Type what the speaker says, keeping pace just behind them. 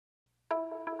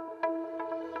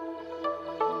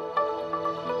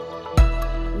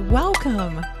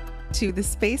Welcome to the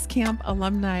Space Camp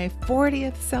Alumni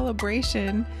 40th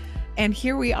celebration. And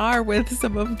here we are with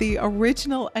some of the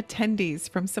original attendees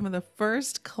from some of the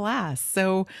first class.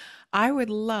 So I would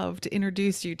love to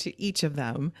introduce you to each of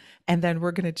them. And then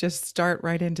we're going to just start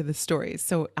right into the stories.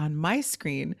 So on my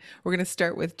screen, we're going to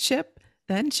start with Chip,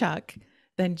 then Chuck,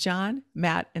 then John,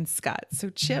 Matt, and Scott. So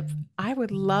Chip, I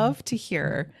would love to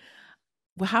hear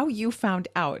how you found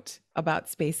out about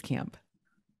Space Camp.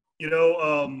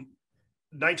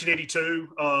 1982,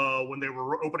 when they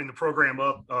were opening the program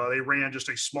up, they ran just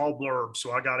a small blurb.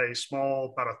 So I got a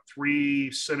small, about a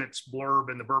 3-sentence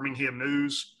blurb in the Birmingham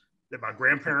News that my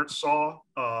grandparents saw.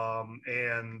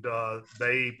 And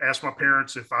they asked my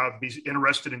parents if I'd be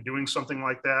interested in doing something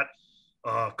like that.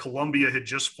 Columbia had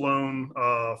just flown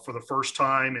for the first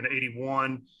time in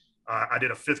 81. I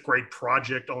did a 5th grade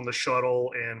project on the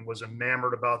shuttle and was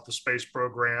enamored about the space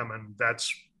program. And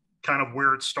that's kind of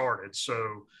where it started.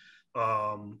 So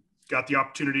got the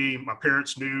opportunity. My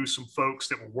parents knew some folks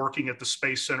that were working at the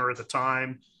Space Center at the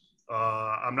time.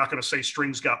 I'm not going to say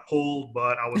strings got pulled,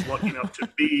 but I was lucky enough to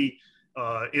be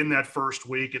in that first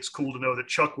week. It's cool to know that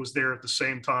Chuck was there at the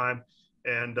same time.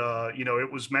 And,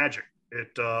 it was magic.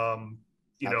 It, for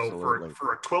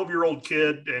a 12-year-old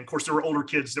kid, and of course there were older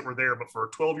kids that were there, but for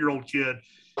a 12-year-old kid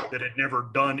that had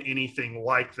never done anything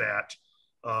like that,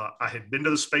 I had been to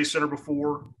the Space Center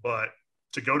before, but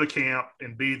to go to camp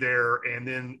and be there, and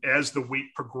then as the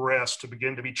week progressed, to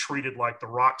begin to be treated like the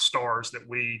rock stars that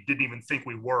we didn't even think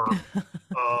we were,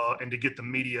 and to get the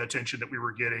media attention that we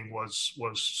were getting was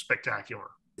spectacular.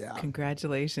 Yeah.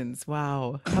 Congratulations.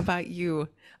 Wow. How about you,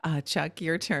 Chuck,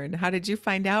 your turn. How did you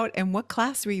find out, and what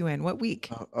class were you in? What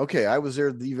week? Okay. I was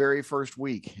there the very first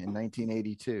week in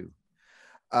 1982.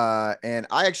 And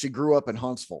I actually grew up in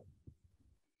Huntsville.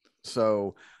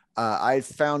 So I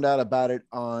found out about it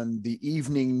on the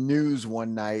evening news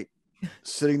one night,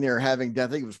 sitting there having, I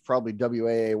think it was probably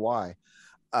WAAY,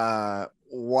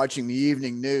 watching the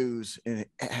evening news and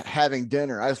having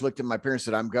dinner. I just looked at my parents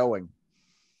and said, I'm going.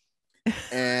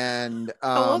 And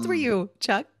how old were you,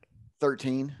 Chuck?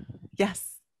 13.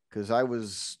 Yes. Because I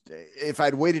was, if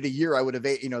I'd waited a year, I would have,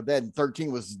 then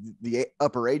 13 was the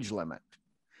upper age limit.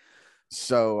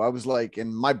 So I was like,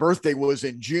 and my birthday was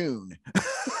in June.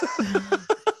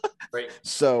 Right.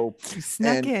 So you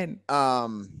snuck in.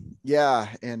 Yeah.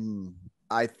 And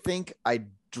I think I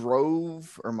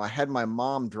drove, or had my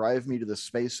mom drive me to the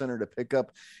Space Center to pick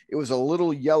up. It was a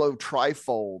little yellow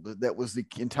trifold that was the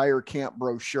entire camp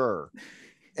brochure.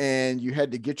 And you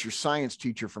had to get your science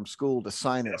teacher from school to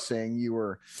sign it, saying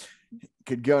you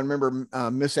could go. And remember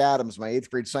Miss Adams, my 8th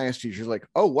grade science teacher, was like,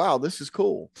 oh, wow, this is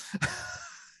cool.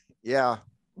 Yeah.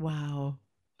 Wow.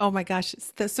 Oh my gosh.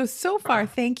 So far,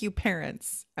 thank you,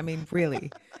 parents. I mean,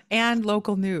 really. And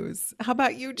local news. How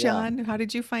about you, John? Yeah. How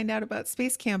did you find out about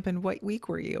Space Camp, and what week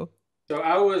were you? So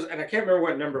I was, and I can't remember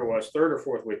what number it was, 3rd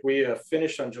or 4th week. We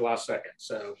finished on July 2nd.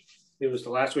 So it was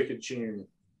the last week of June.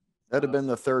 That'd have been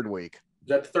the 3rd week. Is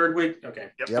that the 3rd week?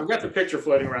 Okay. Yep. I've got the picture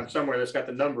floating around somewhere that's got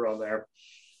the number on there.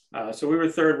 So we were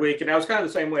 3rd week, and I was kind of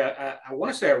the same way. I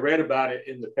want to say I read about it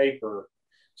in the paper.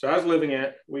 So I was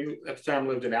we at the time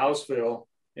lived in Aliceville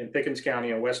in Pickens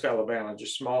County in West Alabama,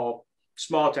 just small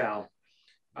town.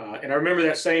 And I remember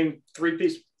that same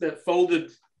 3-piece, that folded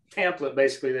pamphlet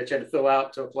basically that you had to fill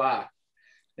out to apply,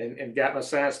 and got my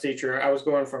science teacher. I was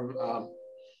going from,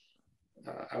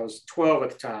 I was 12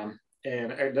 at the time,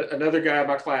 and another guy in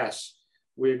my class,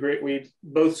 we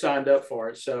both signed up for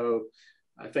it. So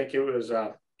I think it was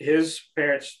his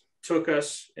parents took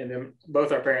us, and then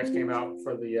both our parents came out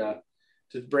for to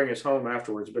bring us home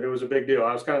afterwards. But it was a big deal.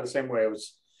 I was kind of the same way. It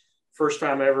was first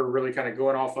time ever really kind of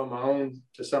going off on my own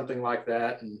to something like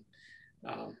that. And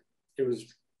it was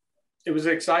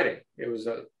exciting. It was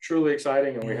truly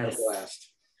exciting, and we had a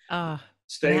blast.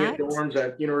 Staying at dorms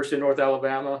at University of North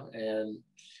Alabama. And,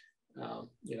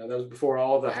 that was before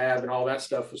all the HAB and all that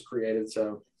stuff was created.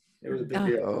 So it was a big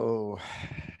deal. Oh,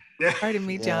 pardon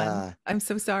me, John. Yeah. I'm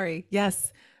so sorry.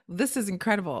 Yes. This is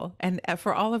incredible. And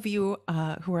for all of you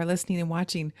who are listening and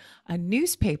watching, a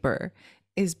newspaper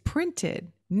is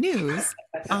printed news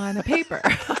on a paper.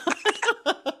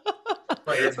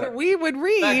 Where we would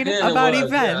read about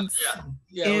events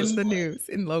in the news,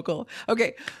 in local.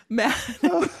 Okay, Matt.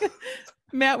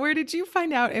 Matt, where did you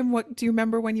find out, and what do you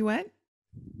remember when you went?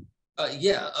 I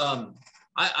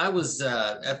was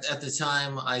at the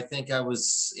time, I think I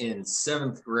was in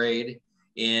 7th grade,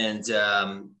 and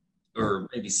or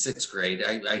maybe 6th grade.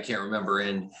 I can't remember.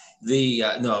 And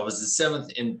no, it was the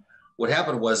 7th. And what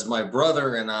happened was my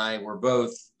brother and I were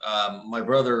both, my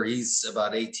brother, he's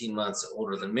about 18 months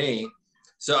older than me.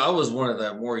 So I was one of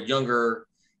the more younger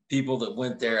people that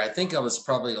went there. I think I was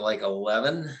probably like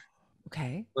 11.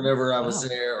 Okay. Whenever I was Wow.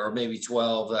 there, or maybe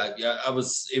 12. Yeah, I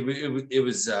was. It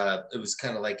was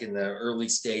kind of like in the early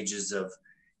stages of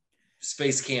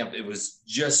space camp. It was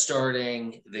just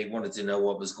starting. They wanted to know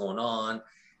what was going on.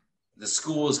 The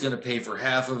school was going to pay for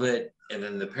half of it, and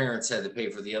then the parents had to pay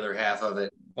for the other half of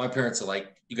it. My parents are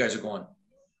like, "You guys are going.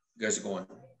 You guys are going.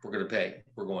 We're going to pay.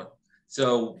 We're going."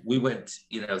 So we went.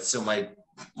 So my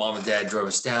mom and dad drove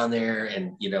us down there,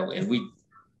 and and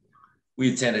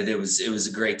we attended. It was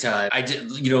a great time. I did,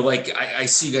 like I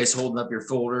see you guys holding up your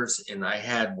folders, and I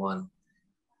had one,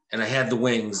 and I had the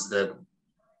wings. I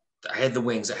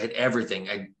had everything.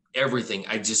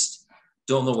 I just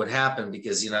don't know what happened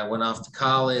because I went off to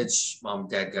college. Mom and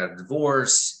dad got a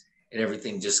divorce, and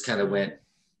everything just kind of went.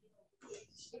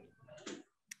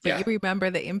 But you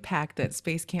remember the impact that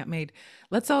Space Camp made.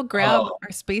 Let's all grab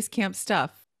our Space Camp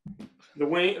stuff.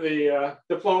 The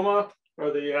diploma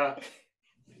or the.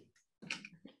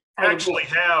 I actually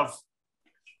have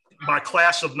my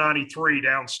class of 93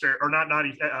 downstairs, or not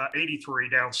 83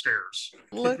 downstairs.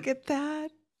 Look at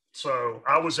that. So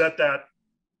I was at that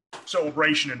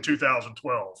celebration in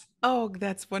 2012. Oh,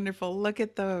 that's wonderful. Look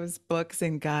at those books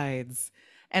and guides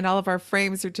and all of our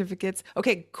frame certificates.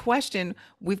 Okay, question.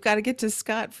 We've got to get to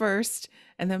Scott first.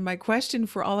 And then my question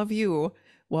for all of you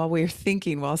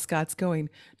while Scott's going,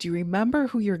 do you remember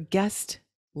who your guest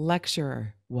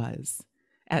lecturer was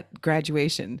at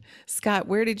graduation? Scott,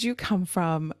 where did you come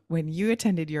from when you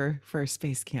attended your first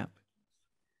space camp?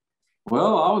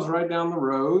 Well, I was right down the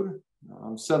road.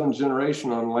 I'm seventh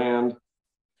generation on land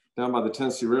down by the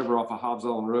Tennessee River off of Hobbs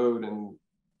Island Road. And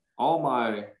all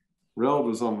my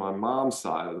relatives on my mom's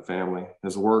side of the family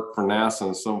has worked for NASA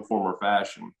in some form or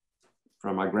fashion.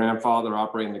 From my grandfather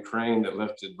operating the crane that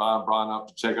lifted Von Braun up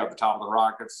to check out the top of the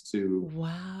rockets to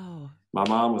my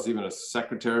mom was even a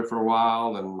secretary for a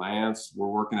while, and my aunts were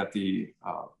working at the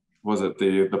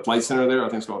the flight center there. I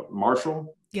think it's called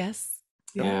Marshall. Yes.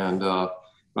 Yeah. And but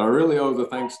I really owe the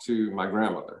thanks to my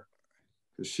grandmother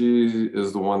because she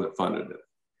is the one that funded it.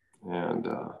 And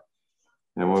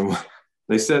when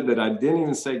they said that I didn't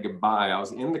even say goodbye, I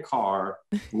was in the car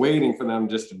waiting for them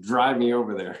just to drive me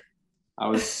over there. I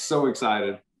was so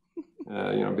excited,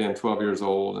 being 12 years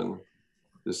old and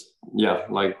just,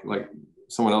 like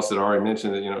someone else had already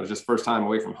mentioned that, it was just first time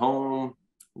away from home,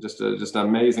 just an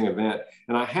amazing event.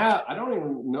 And I don't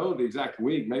even know the exact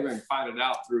week, maybe I can find it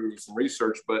out through some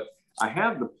research, but I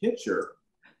have the picture.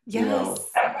 Yes.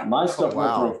 My stuff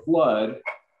went through a flood,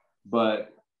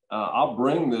 but I'll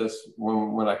bring this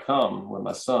when I come with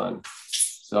my son.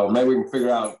 So maybe we can figure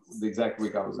out the exact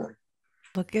week I was in.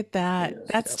 Look at that. Yes.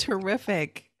 That's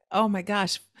terrific. Oh my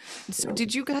gosh. So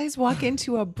did you guys walk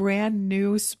into a brand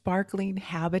new sparkling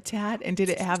habitat, and did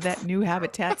it have that new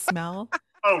habitat smell?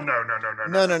 Oh,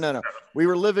 no. We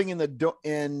were living in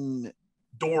in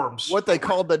dorms. What they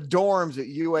called the dorms at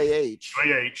UAH.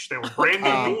 UAH. They were brand new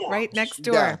dorms. Right next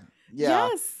door. Yeah.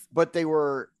 Yes. But they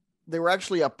were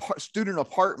actually student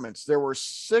apartments. There were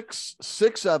six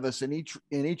of us in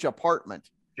each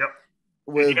apartment. Yep.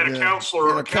 You had a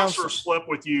counselor. A counselor slept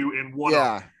with you in one.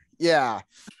 Yeah.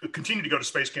 I continued to go to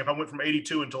space camp. I went from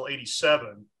 82 until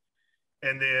 87,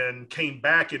 and then came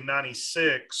back in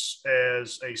 96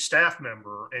 as a staff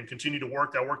member and continued to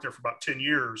work. I worked there for about 10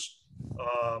 years,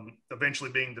 eventually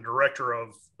being the director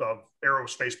of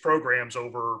aerospace programs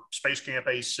over Space Camp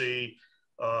AC,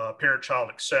 Parent Child,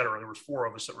 et cetera. There was 4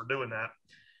 of us that were doing that.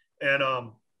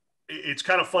 And it's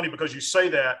kind of funny because you say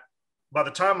that. By the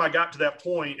time I got to that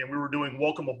point and we were doing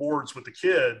welcome aboards with the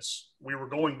kids, we were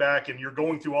going back and you're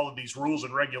going through all of these rules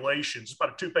and regulations. It's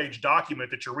about a 2-page document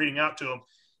that you're reading out to them.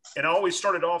 And I always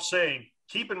started off saying,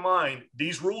 keep in mind,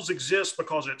 these rules exist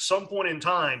because at some point in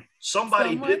time,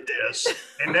 somebody did this.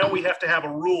 And now we have to have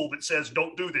a rule that says,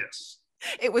 don't do this.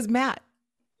 It was Matt.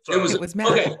 So, it was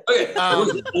Matt. Okay. It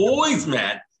was always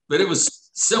Matt, but it was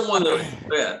someone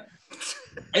that,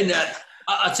 And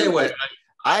I'll tell you what,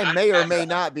 I may or may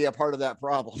not be a part of that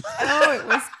problem. Oh, it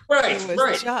was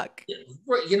right. Chuck.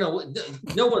 Right.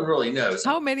 No one really knows.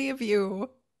 How many of you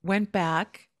went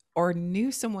back or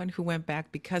knew someone who went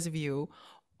back because of you,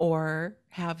 or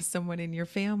have someone in your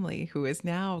family who is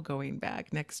now going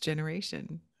back, next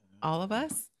generation? All of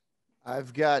us?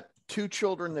 I've got 2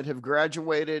 children that have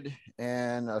graduated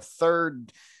and a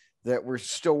third that we're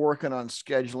still working on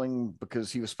scheduling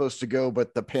because he was supposed to go,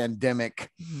 but the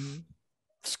pandemic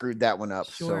screwed that one up.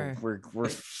 Sure. So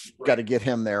we're got to get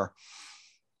him there.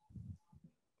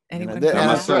 And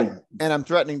I'm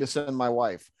threatening to send my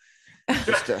wife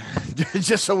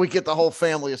just so we get the whole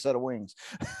family a set of wings.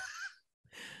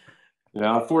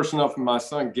 Yeah, fortunate enough, my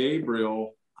son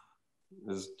Gabriel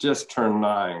is just turned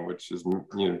 9, which is,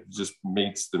 just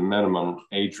meets the minimum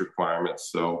age requirements.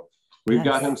 So we've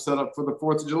got him set up for the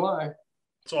 4th of July.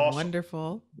 It's awesome.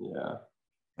 Wonderful. Yeah.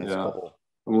 That's cool.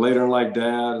 I'm later in like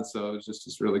dad. And so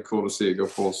it's really cool to see it go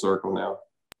full circle now.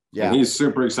 Yeah. And he's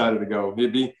super excited to go.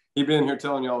 He'd been in here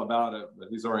telling you all about it, but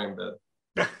he's already in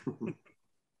bed.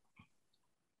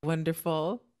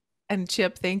 Wonderful. And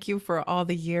Chip, thank you for all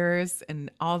the years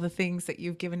and all the things that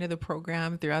you've given to the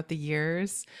program throughout the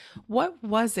years. What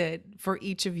was it for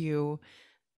each of you,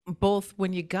 both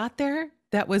when you got there,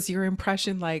 that was your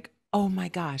impression, like, oh my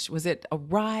gosh, was it a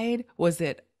ride? Was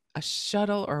it a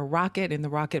shuttle or a rocket in the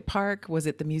rocket park? Was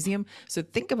it the museum? So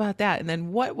think about that. And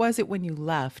then what was it when you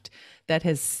left that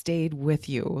has stayed with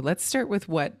you? Let's start with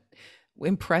what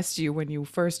impressed you when you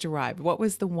first arrived. What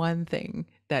was the one thing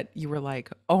that you were like,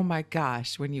 oh my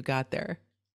gosh, when you got there?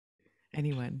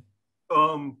 Anyone?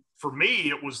 For me,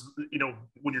 it was,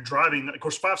 when you're driving, of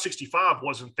course, 565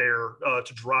 wasn't there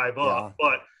to drive up,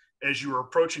 but as you were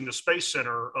approaching the Space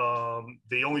Center,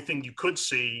 the only thing you could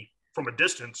see from a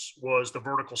distance was the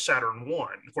vertical Saturn 1.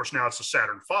 Of course, now it's the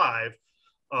Saturn 5,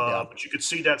 but you could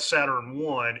see that Saturn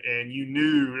 1 and you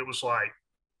knew it was like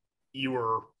you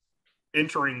were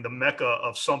entering the mecca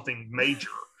of something major.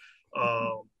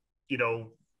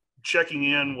 Checking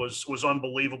in was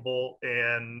unbelievable.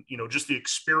 And, just the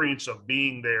experience of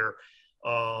being there.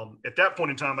 At that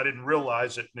point in time, I didn't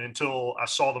realize it until I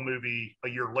saw the movie a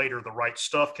year later. The Right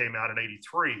Stuff came out in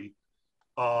 '83.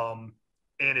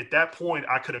 And at that point,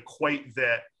 I could equate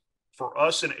that for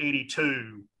us in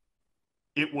 '82,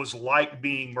 it was like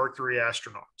being Mercury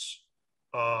astronauts.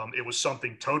 It was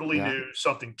something totally new,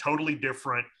 something totally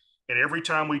different. And every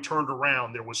time we turned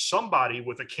around, there was somebody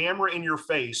with a camera in your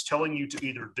face telling you to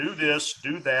either do this,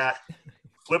 do that,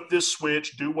 flip this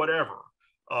switch, do whatever.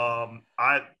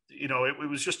 It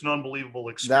was just an unbelievable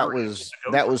experience.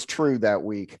 That was true that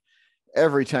week.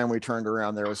 Every time we turned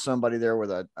around, there was somebody there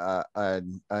with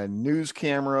a news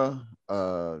camera,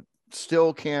 a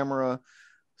still camera.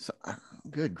 So,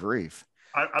 good grief.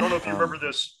 I don't know if you remember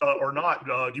this or not.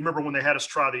 Do you remember when they had us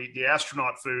try the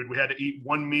astronaut food? We had to eat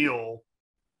one meal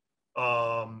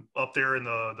up there in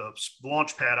the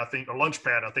launch pad, I think, or lunch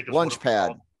pad, I think. Lunch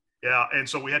pad. Yeah. And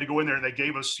so we had to go in there and they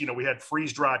gave us, we had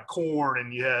freeze dried corn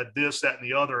and you had this, that, and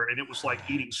the other. And it was like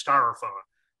eating styrofoam.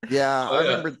 Yeah. I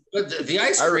remember. But the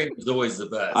ice cream was always the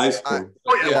best. Ice cream.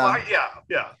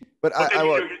 Yeah. But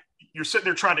you're sitting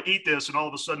there trying to eat this and all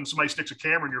of a sudden somebody sticks a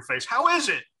camera in your face. How is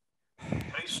it?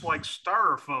 Tastes like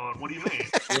styrofoam. What do you mean?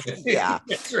 Yeah.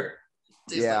 Sure.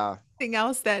 Yeah. Anything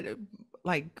else that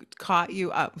caught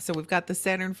you up? So we've got the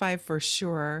Saturn V for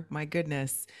sure. My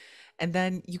goodness. And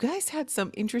then you guys had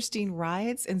some interesting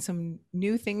rides and some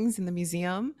new things in the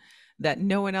museum that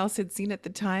no one else had seen at the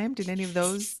time. Did any of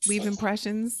those leave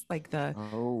impressions, like the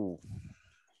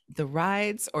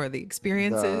rides or the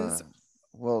experiences?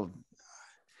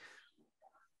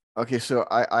 Okay, so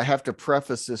I have to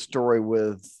preface this story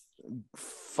with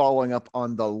following up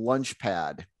on the lunch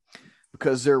pad,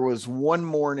 because there was one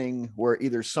morning where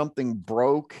either something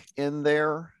broke in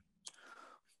there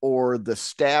or the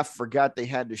staff forgot they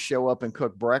had to show up and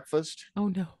cook breakfast. Oh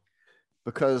no.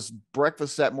 Because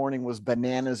breakfast that morning was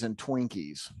bananas and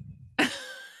Twinkies.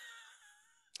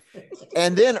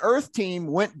 And then Earth Team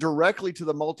went directly to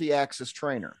the multi-axis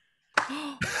trainer.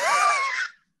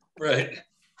 Right.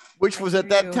 Which was at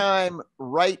that time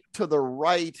right to the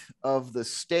right of the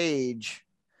stage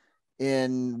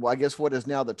in, I guess, what is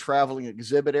now the traveling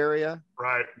exhibit area.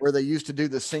 Right. Where they used to do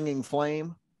the Singing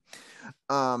Flame.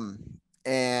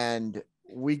 And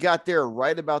we got there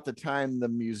right about the time the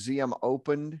museum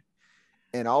opened.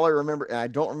 And all I remember, and I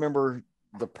don't remember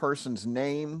the person's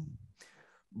name,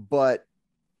 but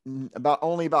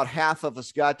only about half of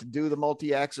us got to do the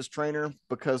multi-axis trainer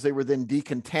because they were then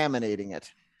decontaminating it.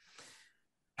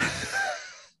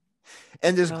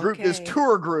 And this group, this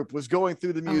tour group was going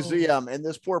through the museum, and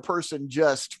this poor person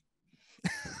just.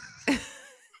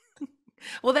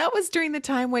 Well, that was during the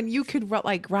time when you could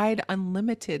ride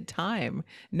unlimited time.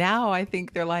 Now I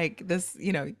think they're like this,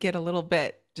 get a little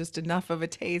bit, just enough of a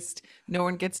taste. No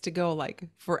one gets to go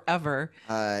forever.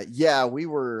 We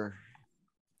were.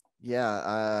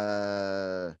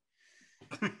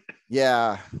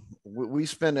 We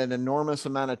spent an enormous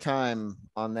amount of time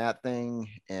on that thing,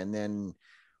 and then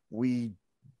we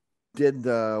did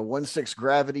the 1/6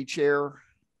 gravity chair.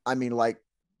 I mean,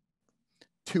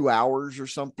 2 hours or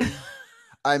something.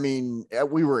 I mean,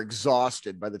 we were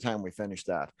exhausted by the time we finished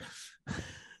that.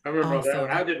 I remember that one.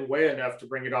 I didn't weigh enough to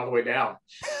bring it all the way down.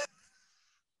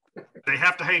 They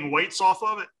have to hang weights off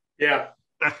of it? Yeah.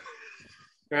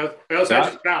 Else I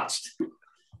just bounced.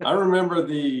 I remember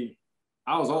the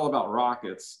I was all about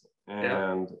rockets,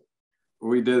 and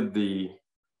we did the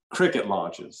cricket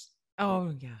launches.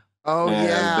 Oh yeah. Oh and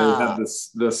yeah. They had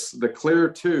the clear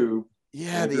tube.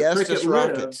 Yeah, and the Estes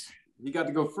rockets. You got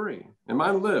to go free, and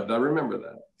mine lived. I remember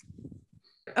that.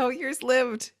 Oh, yours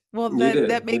lived. Well, You did.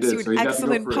 that makes you So an got to go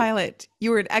excellent free. pilot.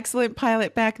 You were an excellent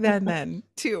pilot back then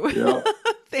too. Yep.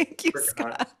 Thank you,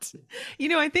 Scott. You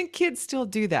know, I think kids still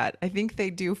do that. I think they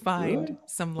do find Really?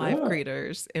 some live Yeah.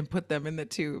 creators and put them in the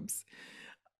tubes.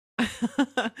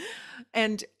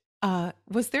 And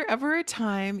was there ever a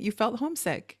time you felt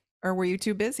homesick, or were you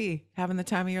too busy having the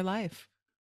time of your life?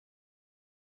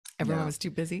 Everyone No. was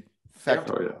too busy. In fact,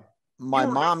 Oh yeah.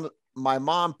 my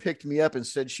mom picked me up and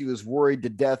said she was worried to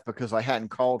death because I hadn't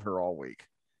called her all week.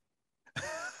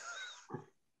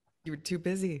 You were too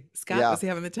busy. Scott Yeah. was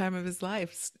having the time of his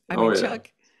life. I Oh, mean, yeah.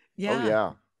 Chuck. Yeah. Oh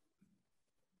yeah.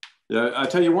 Yeah, I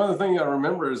tell you, one of the things I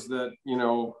remember is that, you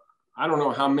know, I don't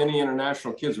know how many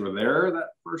international kids were there that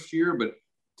first year, but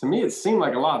to me, it seemed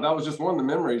like a lot. That was just one of the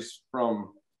memories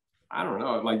from, I don't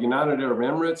know, like United Arab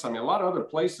Emirates. I mean, a lot of other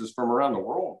places from around the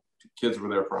world, kids were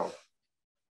there from.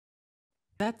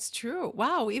 That's true.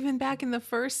 Wow. Even back in the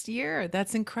first year,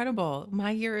 that's incredible. My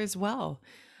year as well.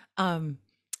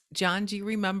 John, do you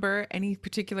remember any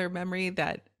particular memory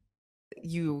that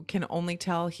you can only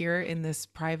tell here in this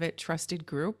private, trusted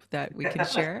group that we can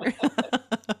share?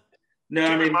 No, Keep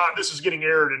I in mean, mind, this is getting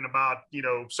aired in about,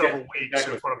 several weeks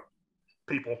exactly. in front of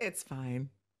people. It's fine.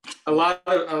 a lot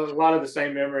of the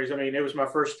same memories. I mean, it was my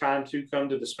first time to come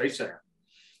to the Space Center,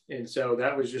 and so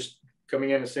that was just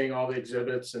coming in and seeing all the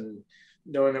exhibits and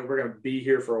knowing that we're going to be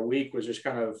here for a week was just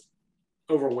kind of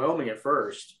overwhelming at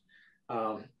first.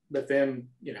 But then,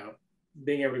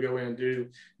 being able to go in and do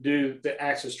the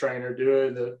Axis Trainer,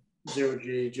 doing the zero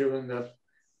G, doing the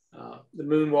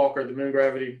moonwalker, the moon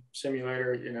gravity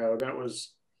simulator,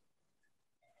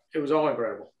 it was all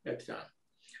incredible at the time.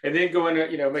 And then going,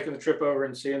 making the trip over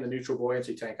and seeing the neutral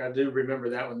buoyancy tank. I do remember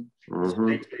that one,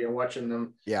 and watching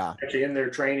them actually in their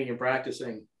training and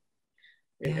practicing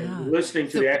and listening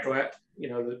to the actual,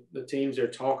 the teams there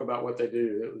talk about what they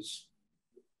do. It was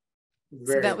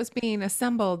so that was being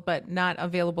assembled, but not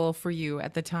available for you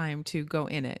at the time to go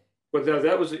in it. But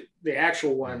that was the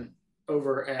actual one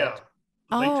over at.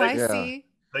 I see.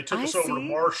 They took us over to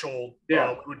Marshall.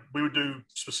 Yeah. We would do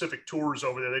specific tours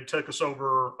over there. They'd take us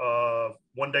over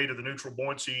one day to the neutral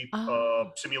buoyancy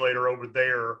simulator over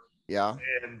there. Yeah.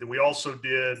 And we also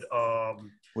did.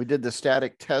 We did the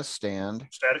static test stand.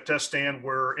 Static test stand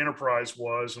where Enterprise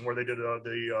was and where they did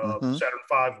the Saturn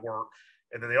V work.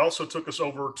 And then they also took us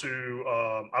over to,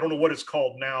 I don't know what it's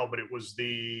called now, but it was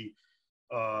the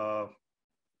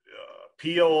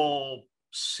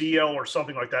PLCL or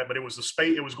something like that. But it was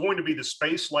it was going to be the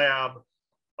Space Lab,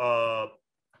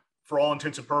 for all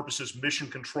intents and purposes, mission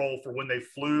control for when they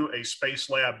flew a Space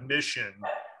Lab mission.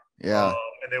 Yeah.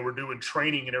 And they were doing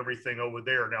training and everything over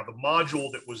there. Now, the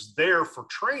module that was there for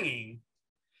training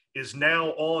is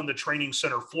now on the training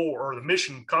center floor or the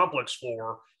mission complex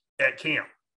floor at camp.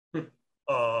 But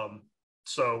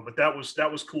that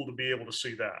was cool to be able to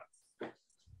see that.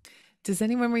 Does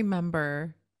anyone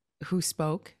remember who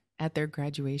spoke at their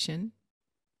graduation?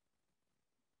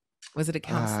 Was it a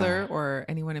counselor or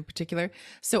anyone in particular?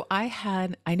 So I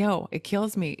know it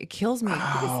kills me. It kills me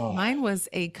because mine was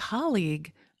a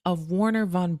colleague of Warner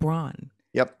von Braun.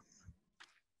 Yep.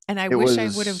 And I wish I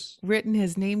would have written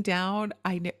his name down.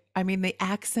 I mean, the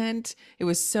accent, it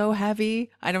was so heavy.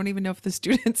 I don't even know if the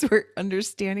students were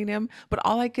understanding him, but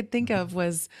all I could think of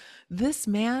was this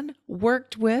man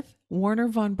worked with Warner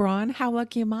von Braun. How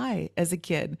lucky am I as a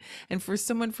kid? And for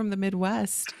someone from the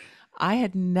Midwest, I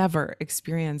had never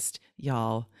experienced,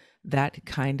 y'all, that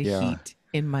kind of heat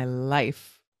in my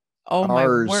life. Oh, my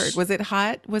word. Was it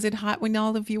hot? Was it hot when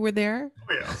all of you were there?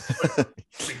 Oh, yeah.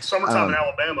 I mean, summertime in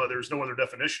Alabama, there's no other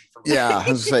definition for me. Yeah, I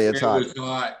was say it's hot. It was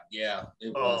hot. Yeah,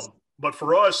 it was. But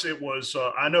for us, it was,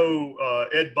 I know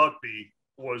Ed Buckby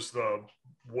was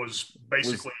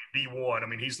basically D1. I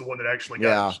mean, he's the one that actually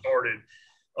got started.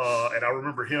 And I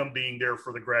remember him being there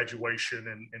for the graduation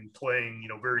and playing,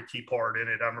 very key part in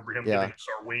it. I remember him giving us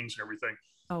our wings and everything.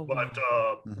 Oh, but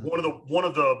one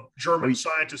of the German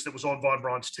scientists that was on von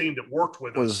Braun's team that worked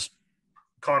with us,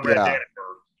 Konrad Dannenberg.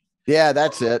 Yeah,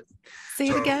 that's it. Say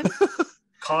it again.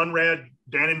 Konrad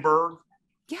Dannenberg.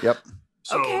 Yeah. Yep.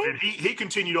 So and he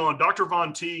continued on. Dr.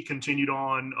 Von T continued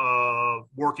on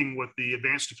working with the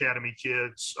Advanced Academy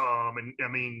kids. And I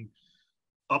mean,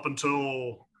 up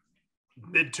until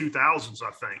mid 2000s,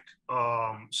 I think.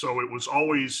 So it was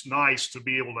always nice to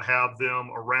be able to have them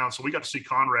around. So we got to see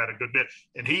Conrad a good bit,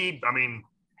 and he, I mean,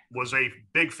 was a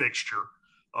big fixture.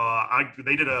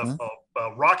 They did a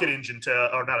rocket engine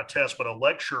test, or not a test, but a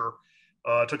lecture.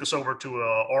 Took us over to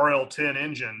a RL-10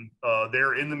 engine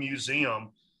there in the museum,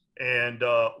 and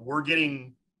we're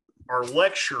getting our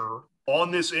lecture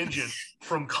on this engine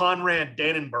from Conrad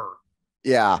Dannenberg.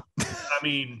 Yeah. I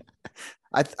mean,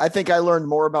 I think I learned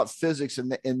more about physics in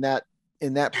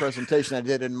that presentation I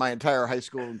did in my entire high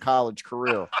school and college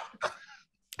career.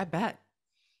 I bet.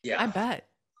 Yeah, I bet.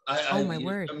 Oh my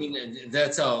word. I mean,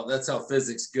 that's how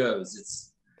physics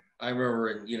goes. I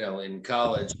remember in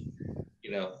college,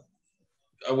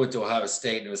 I went to Ohio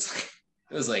State, and it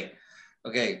was like,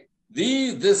 okay,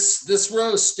 this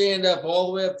row stand up all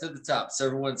the way up to the top. So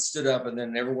everyone stood up, and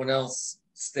then everyone else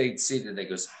stayed seated. They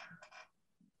goes,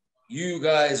 you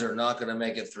guys are not going to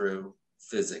make it through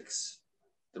physics.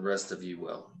 The rest of you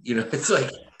will. It's like,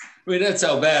 I mean, that's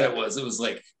how bad it was. It was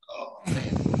like, oh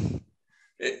man,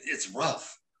 it's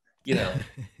rough.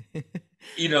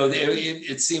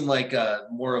 It seemed like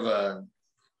more of a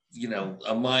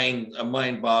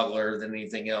mind boggler than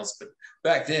anything else. But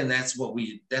back then, that's what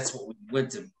we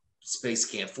went to space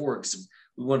camp for, because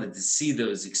we wanted to see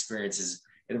those experiences,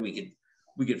 and we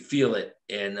could feel it.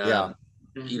 And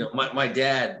my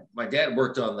dad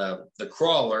worked on the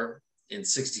crawler in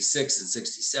 66 and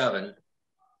 67.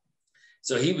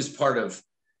 So he was part of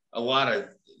a lot of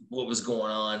what was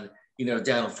going on,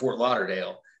 down in Fort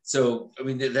Lauderdale. So, I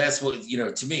mean, that's what,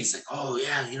 to me, it's like, oh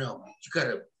yeah, you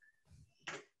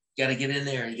gotta get in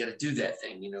there, and you gotta do that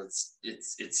thing.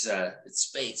 It's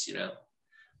space,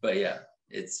 but yeah,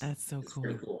 that's so cool.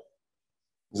 Pretty cool.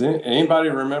 Does anybody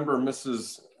remember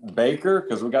Mrs. Baker?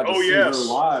 Because we got to see her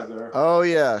live there. Oh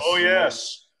yes. Oh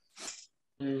yes.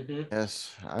 Mm-hmm.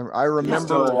 Yes, I remember.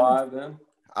 Still alive then?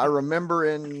 I remember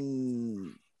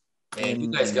in you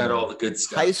guys got all the good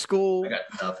stuff. High school. I got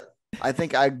nothing. I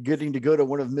think I'm getting to go to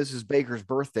one of Mrs. Baker's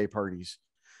birthday parties.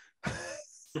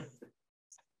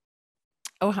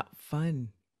 Oh, how fun.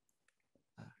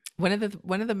 One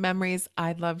of the memories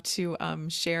I'd love to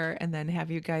share and then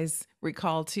have you guys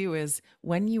recall too is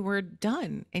when you were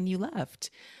done and you left.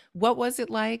 What was it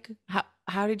like?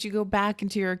 How did you go back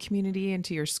into your community,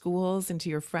 into your schools, into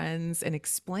your friends, and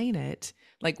explain it?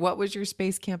 Like, what was your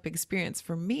space camp experience?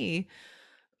 For me,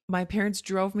 my parents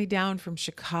drove me down from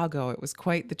Chicago. It was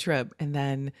quite the trip. And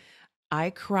then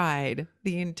I cried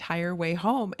the entire way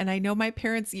home. And I know my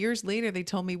parents, years later, they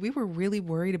told me, we were really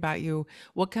worried about you.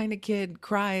 What kind of kid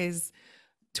cries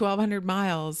 1,200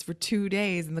 miles for 2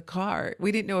 days in the car?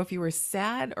 We didn't know if you were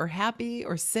sad or happy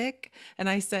or sick. And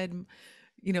I said,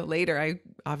 later, I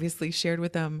obviously shared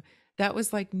with them, that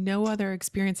was like no other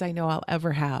experience I know I'll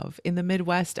ever have. In the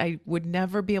Midwest, I would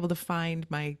never be able to find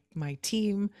my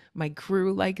team, my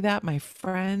crew like that, my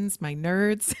friends, my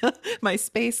nerds, my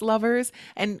space lovers,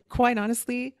 and quite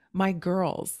honestly, my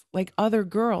girls, like other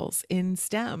girls in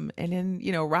STEM and in,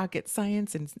 rocket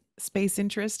science and space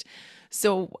interest.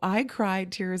 So I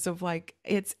cried tears of like,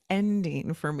 it's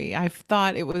ending for me. I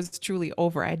thought it was truly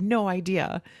over. I had no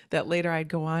idea that later I'd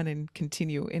go on and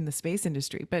continue in the space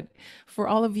industry. But for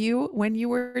all of you, when you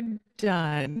were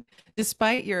done,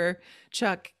 despite your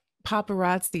Chuck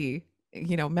paparazzi,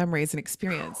 memories and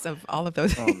experience of all of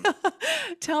those,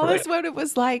 tell us what it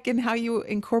was like and how you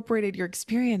incorporated your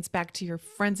experience back to your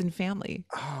friends and family.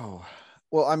 Oh,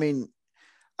 well, I mean,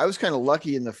 I was kind of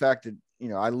lucky in the fact that,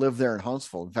 I lived there in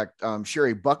Huntsville. In fact,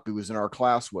 Sherry Buckby was in our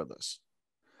class with us,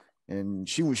 and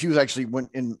she was actually went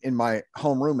in my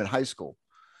homeroom in high school.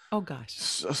 Oh gosh.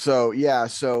 So yeah.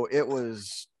 So it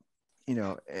was,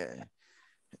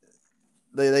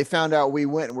 they found out we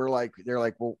went, and they're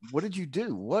like, well, what did you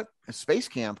do? What, a space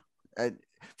camp?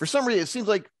 For some reason, it seems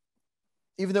like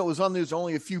even though it was on news,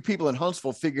 only a few people in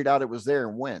Huntsville figured out it was there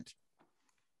and went.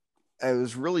 I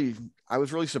was really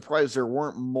surprised there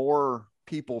weren't more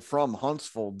people from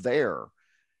Huntsville there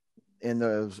in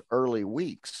those early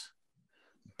weeks.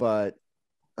 But,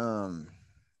 but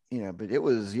it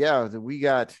was, we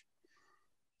got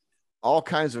all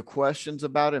kinds of questions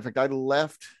about it. In fact,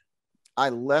 I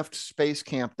left space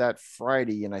camp that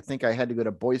Friday, and I think I had to go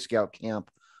to Boy Scout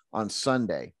camp on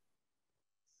Sunday.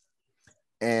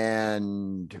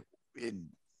 And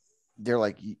they're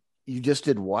like, you just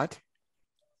did what?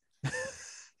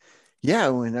 Yeah.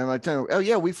 And I'm like, oh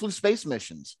yeah, we flew space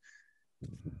missions.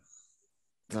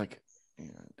 Like,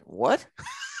 what?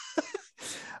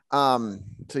 So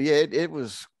yeah, it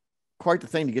was quite the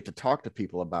thing to get to talk to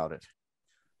people about it.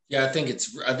 Yeah, I think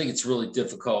it's really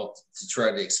difficult to try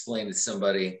to explain to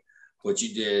somebody what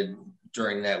you did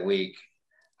during that week.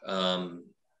 I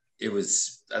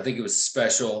think it was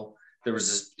special. There was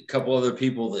just a couple other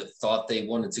people that thought they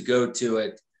wanted to go to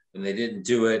it, and they didn't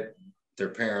do it. Their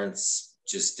parents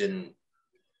just didn't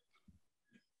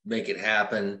make it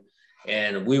happen.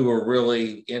 And we were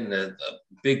really in the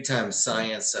big time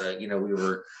science. We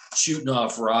were shooting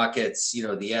off rockets, the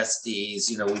SDs,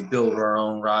 we built our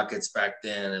own rockets back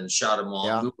then and shot them all.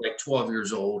 Yeah. We were like 12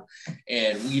 years old.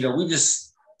 And,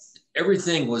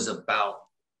 everything was about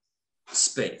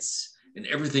space and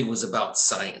everything was about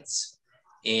science.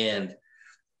 And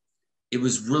it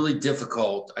was really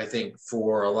difficult, I think,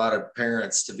 for a lot of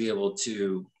parents to be able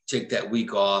to take that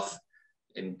week off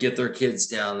and get their kids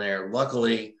down there.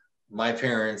 Luckily, my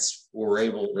parents were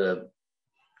able to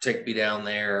take me down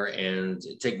there and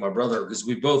take my brother, because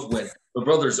we both went. My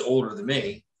brother's older than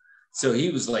me, so he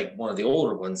was like one of the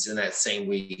older ones in that same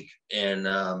week. And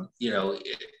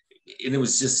it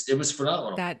was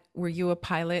phenomenal. Were you a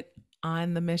pilot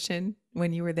on the mission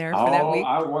when you were there for that week?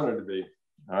 I wanted to be.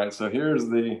 All right, so here's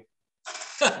the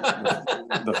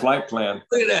flight plan.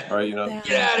 Look at that. All right,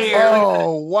 get out of here.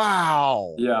 Oh,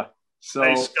 wow. Yeah. So,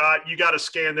 hey, Scott, you got to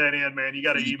scan that in, man. You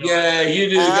got to email. Yeah, you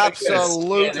do.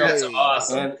 Absolutely. That's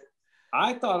awesome. And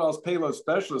I thought I was payload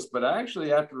specialist, but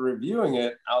actually, after reviewing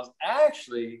it, I was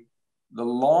actually the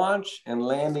launch and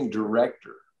landing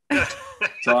director.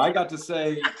 So I got to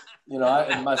say, in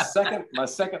my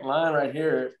second line right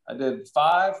here, I did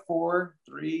 5, 4,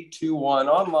 3, 2, 1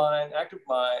 online, active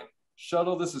line,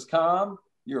 shuttle. This is comm.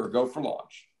 You're a go for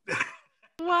launch.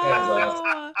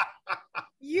 Wow.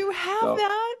 You have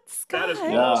that, Scott? That is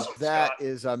awesome. That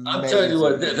is amazing. I'm telling you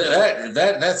what,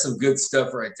 that's some good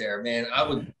stuff right there, man. I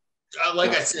would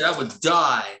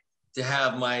die to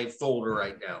have my folder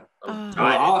right now.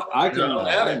 I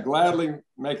can gladly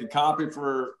make a copy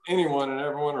for anyone and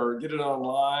everyone, or get it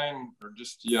online, or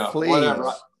just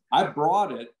whatever. I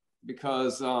brought it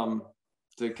because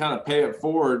to kind of pay it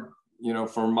forward,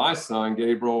 for my son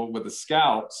Gabriel with the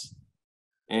Scouts,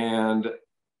 and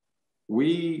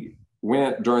we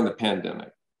went during the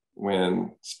pandemic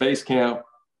when space camp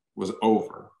was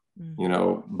over.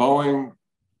 Boeing,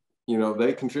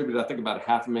 they contributed, I think, about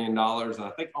 $500,000, and I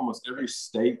think almost every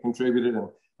state contributed, and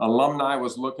Alumni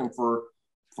was looking for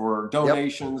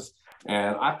donations. Yep.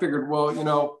 And I figured,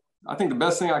 well, I think the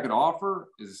best thing I could offer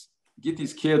is get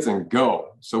these kids and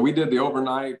go. So we did the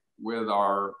overnight with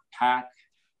our pack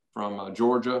from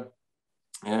Georgia,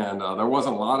 and there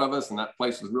wasn't a lot of us, and that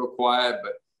place was real quiet,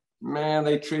 but man,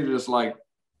 they treated us like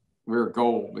we were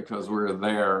gold because we were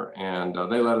there, and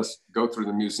they let us go through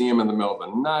the museum in the middle of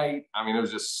the night. I mean, it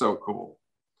was just so cool.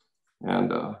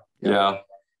 And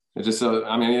it just,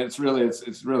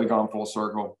 it's really gone full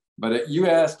circle. But you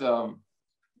asked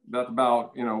Beth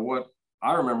about, what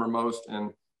I remember most,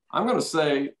 and I'm going to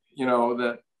say,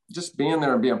 that just being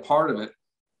there and being part of it,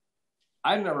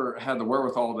 I never had the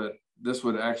wherewithal that this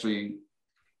would actually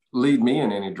lead me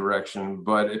in any direction,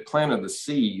 but it planted the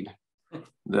seed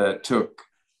that took,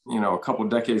 a couple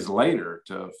of decades later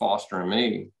to foster in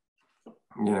me,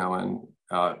 and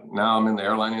now I'm in the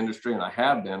airline industry, and I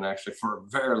have been actually for a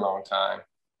very long time.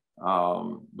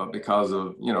 But because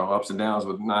of, ups and downs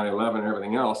with 9/11 and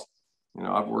everything else,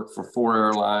 I've worked for 4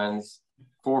 airlines,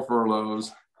 4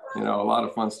 furloughs, a lot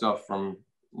of fun stuff from,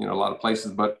 a lot of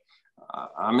places, but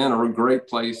I'm in a great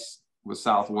place with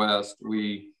Southwest.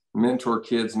 We mentor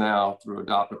kids now through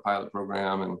Adopt a Pilot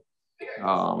program, and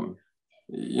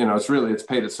it's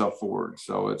paid itself forward.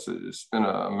 So it's been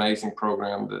an amazing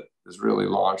program that has really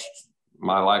launched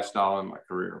my lifestyle and my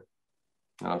career,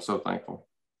 and I'm so thankful.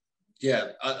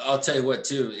 Yeah, I'll tell you what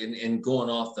too. In going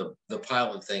off the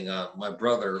pilot thing, my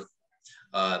brother,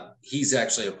 he's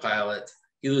actually a pilot.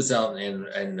 He lives out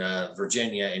in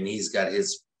Virginia, and he's got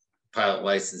his pilot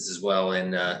license as well,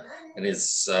 and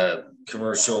his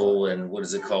commercial, and what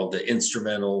is it called, the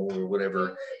instrumental or whatever.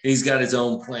 And he's got his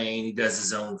own plane. He does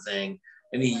his own thing,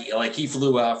 and he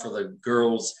flew out for the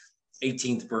girl's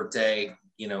 18th birthday,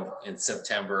 in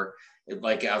September,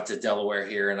 out to Delaware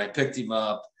here, and I picked him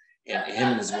up, and him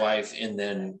and his wife, and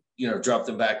then dropped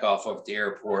them back off at the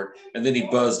airport, and then he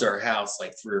buzzed our house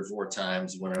like 3 or 4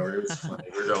 times whenever. It was funny.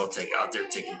 We were all out there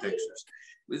taking pictures.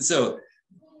 So,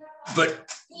 but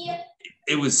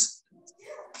it was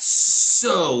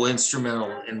so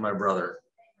instrumental in my brother.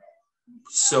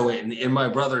 So in my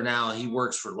brother now, he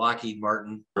works for Lockheed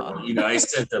Martin. I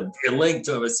sent a link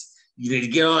to him. You need to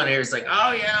get on there. It's like,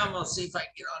 oh yeah, I'm gonna see if I can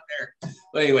get on there.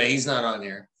 But anyway, he's not on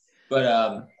there.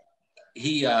 But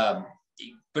he's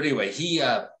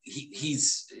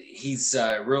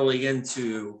really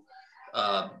into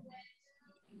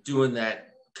doing that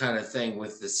kind of thing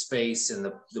with the space and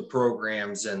the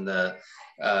programs, and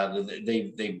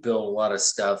they build a lot of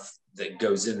stuff that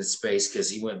goes into space, because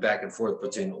he went back and forth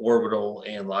between Orbital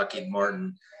and Lockheed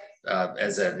Martin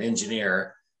as an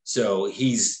engineer. So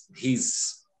he's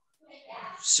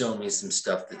shown me some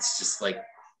stuff that's just like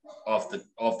off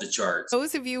the charts.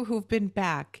 Those of you who've been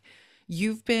back,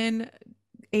 you've been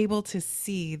able to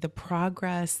see the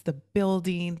progress, the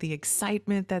building, the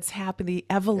excitement that's happened, the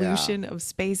evolution of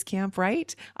Space Camp,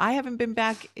 right? I haven't been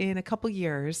back in a couple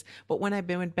years, but when I've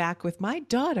been back with my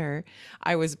daughter,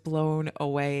 I was blown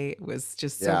away. It was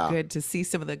just so good to see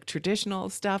some of the traditional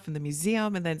stuff in the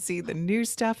museum and then see the new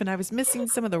stuff. And I was missing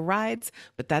some of the rides,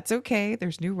 but that's okay.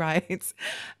 There's new rides.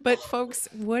 But folks,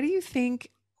 what do you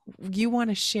think you want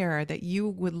to share that you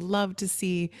would love to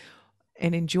see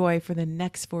and enjoy for the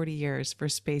next 40 years for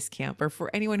Space Camp, or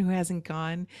for anyone who hasn't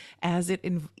gone as it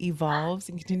evolves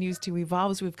and continues to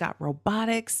evolve? So we've got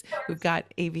robotics, we've got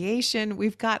aviation,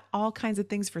 we've got all kinds of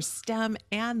things for STEM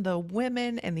and the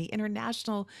women and the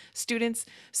international students.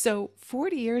 So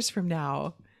 40 years from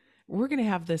now, we're going to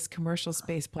have this commercial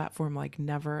space platform like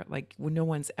no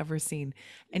one's ever seen.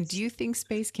 And do you think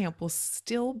Space Camp will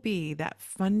still be that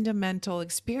fundamental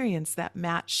experience that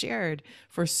Matt shared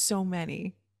for so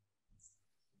many?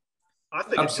 I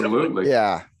think absolutely.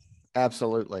 Yeah,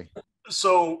 absolutely.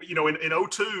 So, you know, in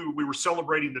 02, we were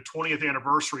celebrating the 20th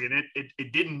anniversary, and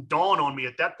it didn't dawn on me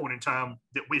at that point in time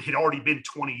that it had already been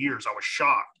 20 years. I was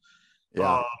shocked.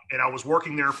 Yeah. And I was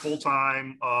working there full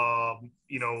time.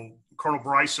 You know, Colonel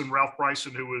Ralph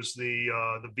Bryson, who was the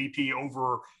VP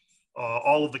over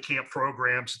all of the camp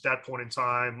programs at that point in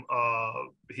time,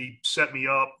 he set me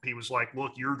up. He was like,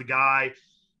 "Look, you're the guy."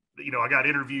 You know, I got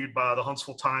interviewed by the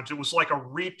Huntsville Times. It was like a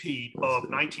repeat of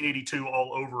 1982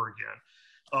 all over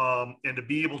again. And to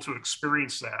be able to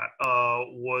experience that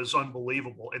was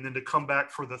unbelievable. And then to come back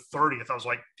for the 30th, I was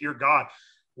like, dear God,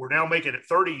 we're now making it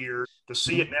 30 years. To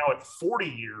see it now at 40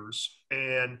 years,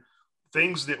 and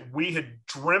things that we had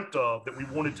dreamt of that we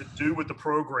wanted to do with the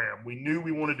program. We knew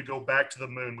we wanted to go back to the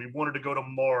moon. We wanted to go to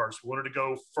Mars. We wanted to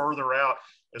go further out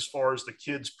as far as the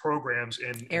kids' programs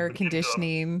and air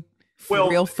conditioning. Well,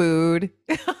 real food.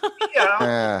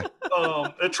 Yeah.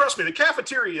 Trust me, the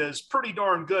cafeteria is pretty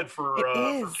darn good for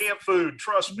camp food.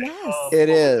 Trust me. Yes. It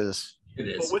is.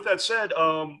 But with that said,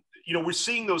 you know, we're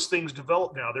seeing those things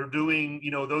develop now. They're doing, you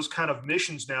know, those kind of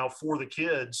missions now for the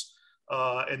kids,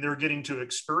 and they're getting to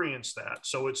experience that.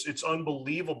 So it's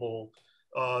unbelievable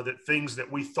that things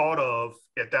that we thought of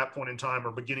at that point in time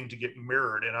are beginning to get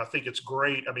mirrored. And I think it's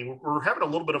great. I mean, we're having a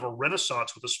little bit of a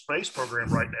renaissance with the space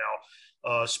program right now.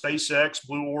 SpaceX,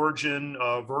 Blue Origin,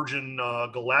 Virgin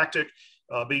Galactic,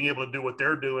 being able to do what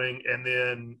they're doing. And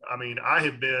then, I mean, I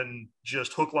have been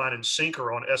just hook, line, and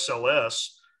sinker on SLS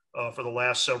for the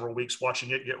last several weeks, watching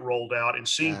it get rolled out and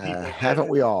seeing people. Haven't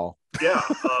we all? Yeah,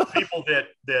 people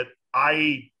that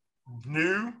I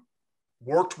knew,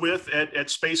 worked with at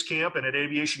Space Camp and at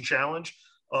Aviation Challenge,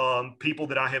 people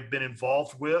that I have been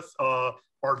involved with,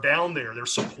 are down there. They're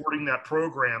supporting that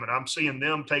program, and I'm seeing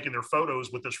them taking their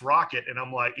photos with this rocket, and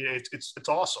I'm like, it's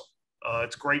awesome.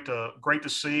 It's great to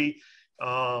see,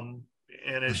 and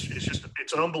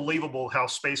it's unbelievable how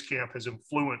Space Camp has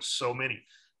influenced so many.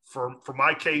 For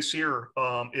my case here,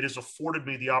 it has afforded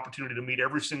me the opportunity to meet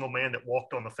every single man that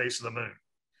walked on the face of the moon.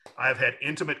 I have had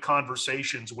intimate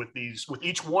conversations with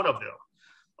each one of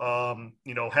them.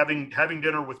 You know, having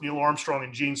dinner with Neil Armstrong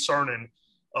and Gene Cernan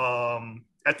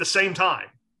at the same time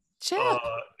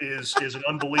is an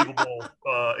unbelievable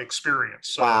experience.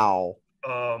 So, wow.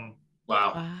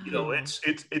 Wow. You know,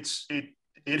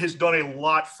 it has done a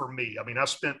lot for me. I mean, I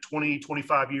spent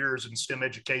 25 years in STEM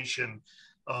education,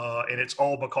 and it's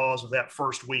all because of that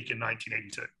first week in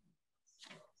 1982.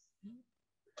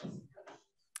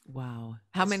 Wow.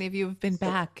 How many of you have been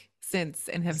back since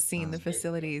and have seen the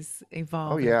facilities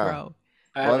evolve and grow?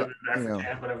 I haven't been back for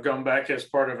camp, but I've gone back as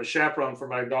part of a chaperone for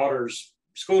my daughter's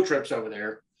school trips over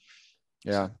there.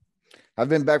 Yeah. I've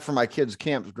been back for my kids'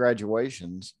 camps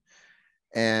graduations.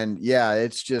 And yeah,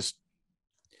 it's just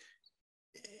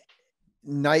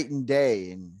night and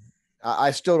day. And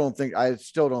I still don't think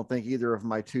either of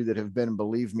my two that have been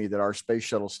believe me that our space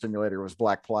shuttle simulator was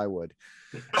black plywood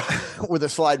with a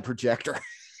slide projector.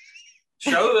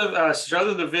 Show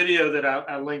them the video that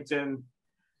I linked in.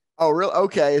 Oh, really?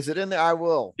 Okay. Is it in there? I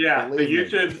will. Yeah, the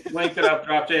YouTube link that I've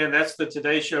dropped in. That's the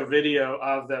Today Show video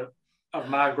of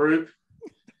my group.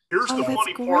 Here's the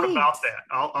funny part about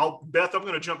that. Beth, I'm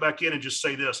going to jump back in and just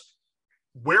say this: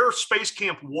 where Space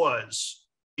Camp was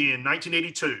in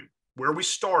 1982, where we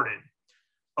started,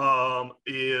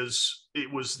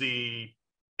 it was the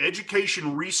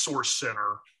Education Resource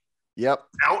Center. Yep.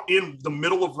 Out in the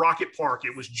middle of Rocket Park.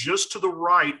 It was just to the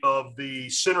right of the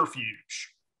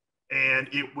centrifuge. And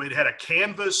it had a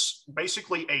canvas,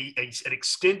 basically an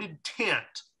extended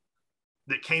tent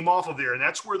that came off of there. And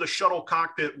that's where the shuttle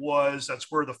cockpit was.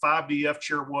 That's where the 5DF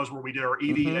chair was, where we did our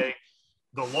EVA.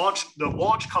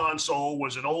 launch console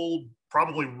was an old,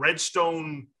 probably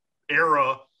Redstone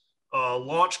era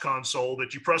launch console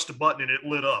that you pressed a button and it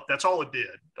lit up. That's all it did.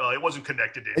 It wasn't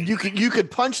connected to anything. And you could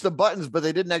punch the buttons, but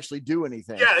they didn't actually do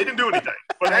anything. Yeah, they didn't do anything.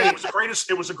 But hey, it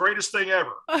was the greatest thing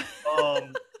ever.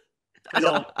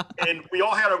 And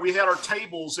we had our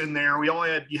tables in there.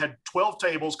 You had 12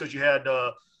 tables because you had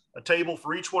a table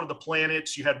for each one of the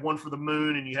planets. You had one for the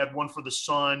moon and you had one for the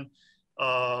sun.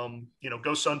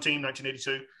 Go Sun Team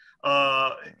 1982.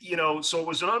 So it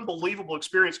was an unbelievable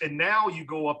experience. And now you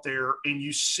go up there and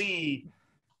you see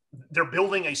they're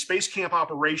building a space camp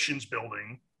operations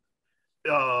building.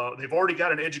 They've already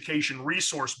got an education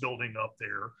resource building up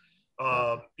there.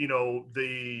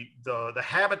 The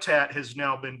habitat has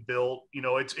now been built.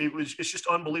 It's just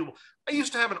unbelievable. I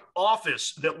used to have an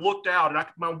office that looked out, and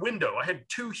my window, I had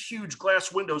 2 huge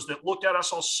glass windows that looked out. I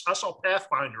saw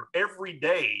Pathfinder every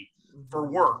day for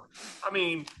work. I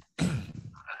mean,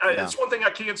 it's one thing I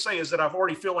can say is that I've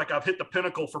already feel like I've hit the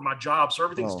pinnacle for my job. So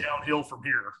everything's downhill from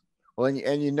here. Well,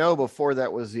 and before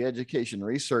that was the Education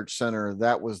Research Center.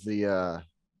 That was the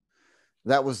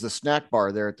snack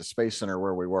bar there at the Space Center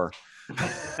where we were.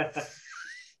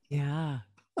 Yeah.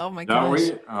 Oh my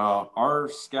gosh. Our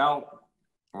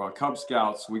Cub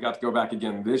Scouts, we got to go back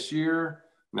again this year.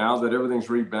 Now that everything's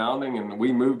rebounding, and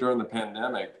we moved during the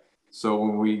pandemic. So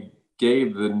when we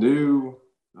gave the new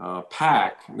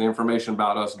pack the information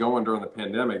about us going during the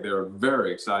pandemic, they were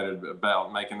very excited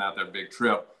about making that their big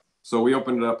trip. So we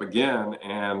opened it up again,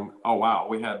 and oh wow,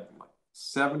 we had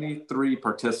 73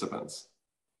 participants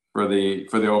for the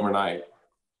overnight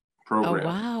program. Oh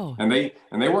wow. And they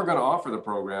weren't going to offer the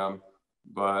program,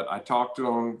 but I talked to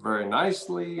them very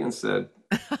nicely and said,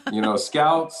 Cub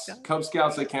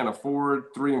Scouts, they can't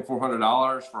afford $300 and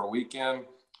 $400 for a weekend.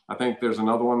 I think there's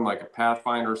another one like a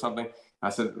Pathfinder or something. I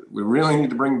said, we really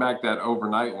need to bring back that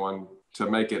overnight one to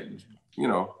make it,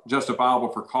 justifiable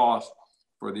for cost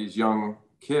for these young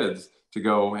kids to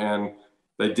go. And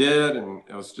they did. And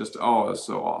it was just, it was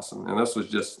so awesome. And this was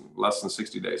just less than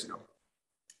 60 days ago.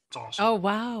 It's awesome. Oh,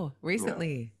 wow.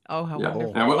 Recently. Yeah. Oh, how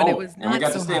wonderful. And we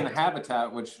got to stay in the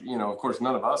habitat, which, of course,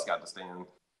 none of us got to stay in.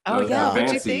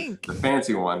 What'd you think? The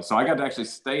fancy one. So I got to actually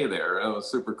stay there. It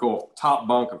was super cool. Top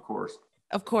bunk, of course.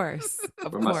 Of course.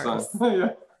 Of With course. my son. Yeah.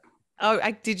 Oh,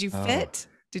 did you fit?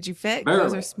 Did you fit? Barely,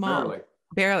 Those are small.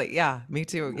 Barely. Yeah, me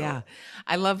too. Yeah.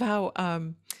 I love how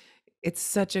it's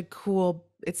such a cool,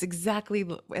 it's exactly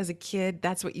as a kid,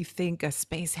 that's what you think a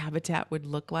space habitat would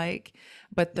look like.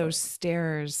 But those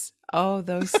stairs,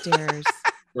 those stairs.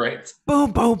 Right.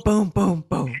 Boom, boom, boom, boom,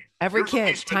 boom. Every Here's a kid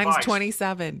piece of times advice.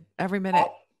 27 every minute.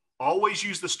 Always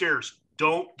use the stairs.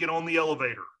 Don't get on the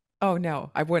elevator. Oh no,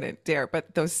 I wouldn't dare.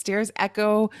 But those stairs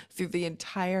echo through the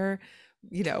entire,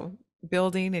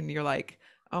 building, and you're like,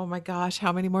 oh my gosh,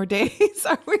 how many more days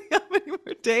are we? How many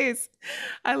more days?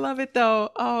 I love it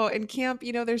though. Oh, and camp,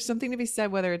 there's something to be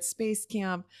said, whether it's space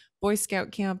camp, Boy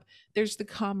Scout camp, there's the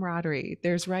camaraderie.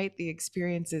 There's the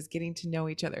experiences, getting to know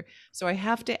each other. So I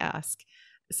have to ask,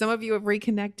 some of you have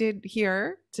reconnected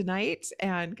here tonight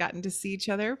and gotten to see each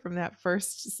other from the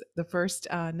first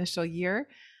initial year.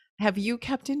 Have you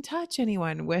kept in touch,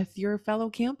 anyone, with your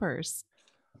fellow campers?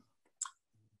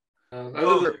 Other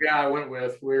than the guy I went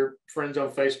with, we're friends on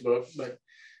Facebook, but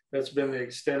that's been the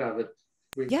extent of it.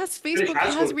 Yes, Facebook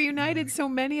has reunited so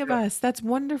many of us. That's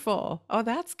wonderful. Oh,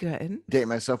 that's good. Date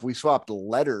myself. We swapped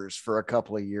letters for a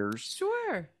couple of years.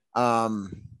 Sure.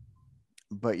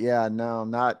 But yeah, no,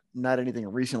 not anything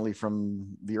recently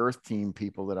from the Earth Team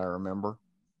people that I remember.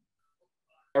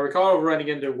 I recall running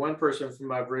into one person from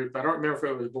my group. I don't remember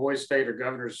if it was Boys State or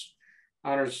Governor's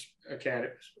Honors Academy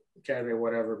or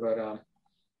whatever, but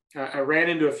I ran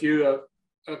into a few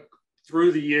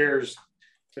through the years,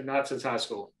 but not since high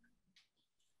school.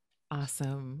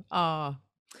 Awesome. Oh,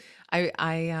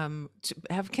 I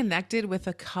have connected with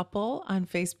a couple on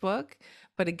Facebook,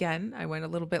 but again, I went a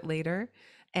little bit later,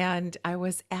 and I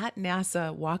was at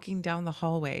NASA walking down the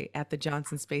hallway at the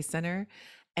Johnson Space Center,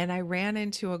 and I ran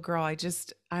into a girl.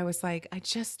 I was like,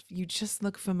 you just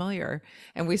look familiar.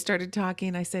 And we started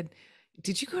talking. I said,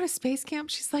 did you go to space camp?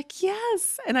 She's like,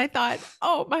 yes. And I thought,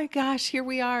 oh my gosh, here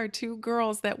we are. 2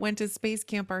 girls that went to space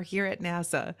camp are here at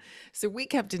NASA. So we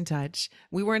kept in touch.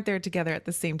 We weren't there together at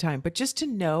the same time, but just to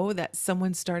know that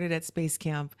someone started at space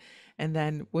camp and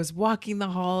then was walking the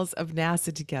halls of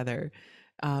NASA together.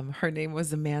 Her name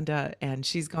was Amanda, and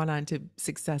she's gone on to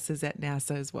successes at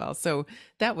NASA as well. So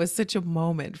that was such a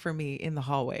moment for me in the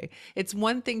hallway. It's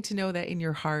one thing to know that in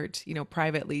your heart,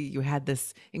 privately, you had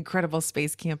this incredible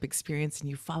space camp experience and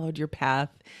you followed your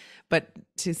path, but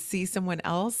to see someone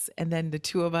else and then the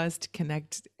 2 of us to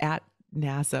connect at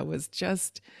NASA was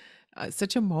just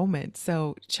such a moment.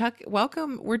 So Chuck,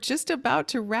 welcome. We're just about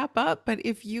to wrap up, but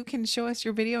if you can show us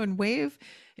your video and wave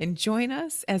and join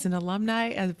us as an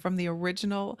alumni from the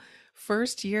original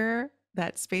first year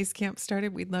that Space Camp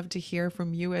started, we'd love to hear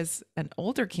from you as an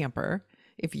older camper.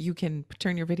 If you can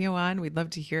turn your video on, we'd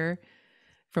love to hear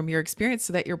from your experience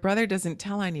so that your brother doesn't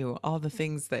tell on you all the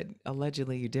things that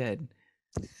allegedly you did.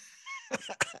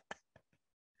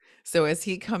 So as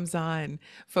he comes on,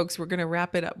 folks, we're going to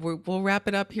wrap it up. We'll wrap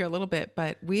it up here a little bit,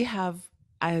 but we have,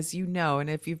 as you know, and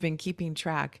if you've been keeping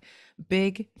track,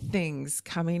 big things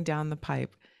coming down the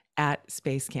pipe at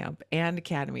Space Camp and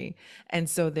Academy. And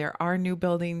so there are new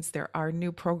buildings, there are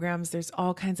new programs, there's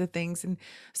all kinds of things. And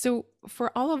so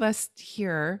for all of us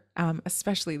here,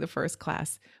 especially the first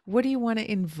class, what do you want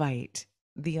to invite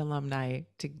the alumni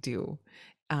to do?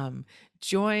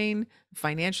 Join,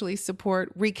 financially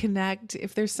support, reconnect.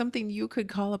 If there's something you could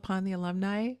call upon the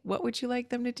alumni, what would you like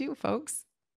them to do, folks?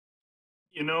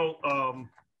 You know,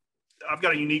 I've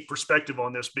got a unique perspective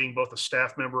on this, being both a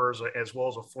staff member as well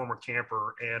as a former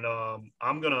camper, and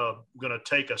I'm gonna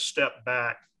take a step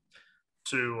back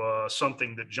to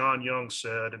something that John Young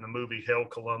said in the movie Hail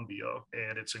Columbia,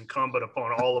 and it's incumbent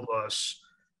upon all of us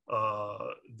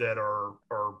that are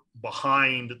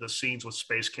behind the scenes with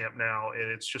Space Camp now, and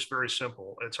it's just very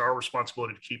simple. It's our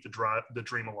responsibility to keep the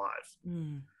dream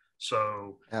alive.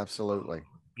 So absolutely,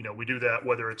 you know, we do that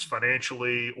whether it's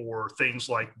financially or things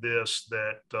like this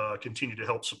that continue to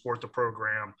help support the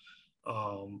program.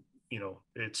 You know,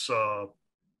 it's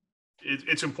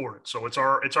important. So it's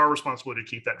our responsibility to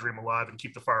keep that dream alive and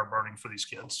keep the fire burning for these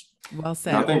kids. Well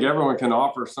said. I think everyone can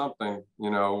offer something,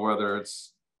 you know, whether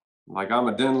it's like I'm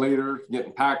a den leader,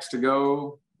 getting packs to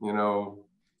go, you know,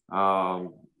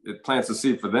 it plants a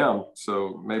seed for them.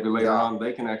 So maybe later on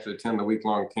they can actually attend the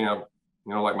week-long camp,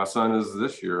 you know, like my son is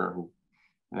this year.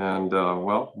 And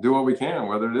well, do what we can,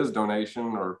 whether it is donation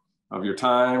or of your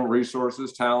time,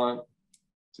 resources, talent,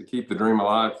 to keep the dream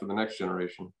alive for the next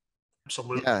generation.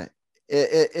 Absolutely. Yeah,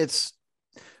 it's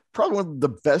probably one of the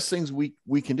best things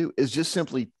we can do is just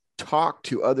simply talk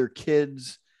to other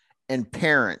kids and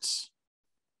parents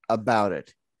about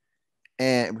it.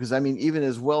 And because I mean, even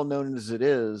as well known as it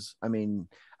is, I mean,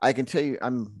 I can tell you,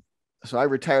 I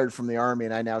retired from the Army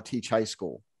and I now teach high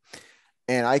school.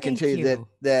 And I can tell you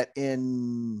that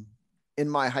in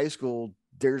my high school,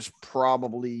 there's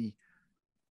probably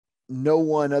no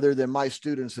one other than my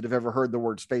students that have ever heard the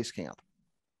word Space Camp.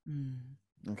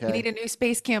 Okay. We need a new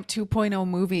Space Camp 2.0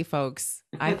 movie, folks,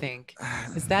 I think.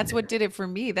 Because that's what did it for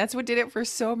me. That's what did it for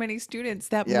so many students.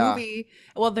 That movie.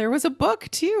 Well, there was a book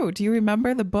too. Do you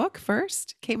remember the book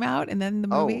first came out and then the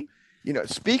movie? You know,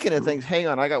 speaking of things, hang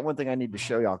on. I got one thing I need to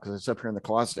show y'all because it's up here in the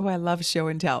closet. Oh, I love show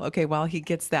and tell. Okay, while he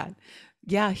gets that.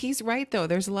 Yeah, he's right, though.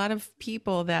 There's a lot of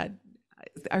people that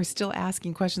are still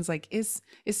asking questions like, is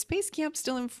Space Camp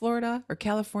still in Florida or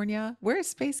California? Where is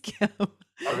Space Camp?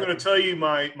 I'm going to tell you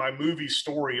my movie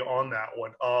story on that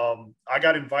one. I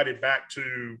got invited back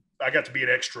I got to be an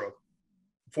extra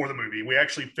for the movie. We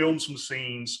actually filmed some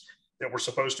scenes that were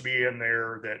supposed to be in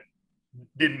there that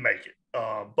didn't make it.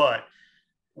 But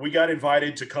we got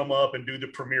invited to come up and do the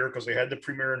premiere because they had the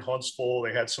premiere in Huntsville.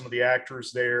 They had some of the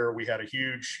actors there. We had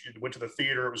went to the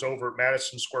theater. It was over at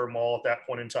Madison Square Mall at that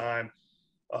point in time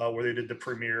where they did the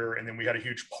premiere. And then we had a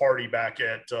huge party back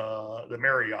at the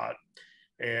Marriott.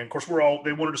 And of course, all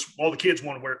the kids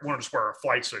wanted to wear our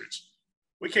flight suits.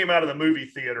 We came out of the movie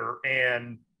theater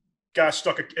and guys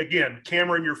stuck again,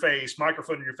 camera in your face,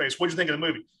 microphone in your face. What'd you think of the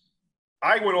movie?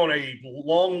 I went on a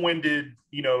long-winded,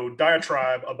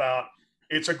 diatribe about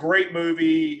it's a great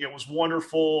movie. It was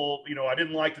wonderful. I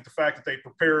didn't like the fact that they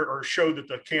prepared or showed that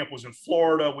the camp was in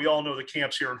Florida. We all know the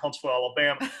camp's here in Huntsville,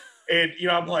 Alabama. And,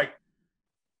 I'm like,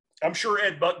 I'm sure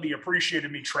Ed Buckney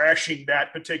appreciated me trashing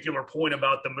that particular point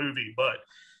about the movie, but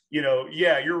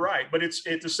yeah, you're right. But it's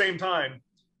at the same time,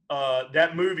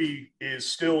 that movie is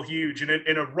still huge. And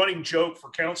a running joke for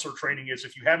counselor training is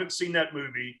if you haven't seen that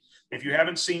movie, if you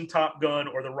haven't seen Top Gun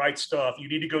or The Right Stuff, you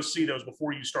need to go see those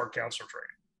before you start counselor training.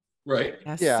 Right.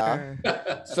 Yes, Yeah.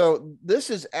 sir. So this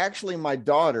is actually my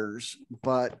daughter's,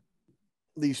 but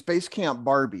the Space Camp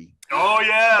Barbie. Oh,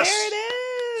 yes. There it is.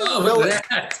 Oh, look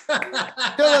at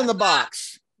that. Still in the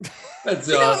box. That's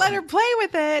You awesome. don't let her play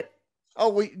with it.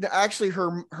 Oh,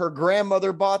 her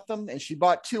grandmother bought them, and she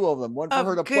bought two of them, one for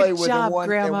her to good play with job, and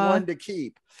Grandma. one to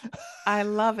keep. I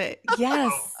love it.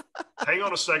 Yes. Hang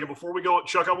on a second. Before we go,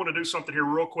 Chuck, I want to do something here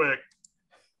real quick.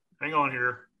 Hang on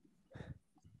here.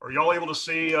 Are y'all able to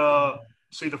see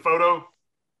the photo?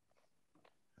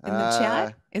 In the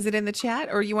chat? Is it in the chat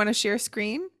or you want to share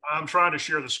screen? I'm trying to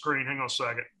share the screen. Hang on a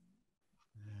second.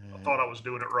 I thought I was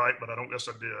doing it right, but I don't guess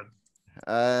I did.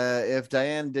 If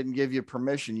Diane didn't give you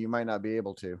permission, you might not be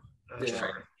able to. That's Yeah.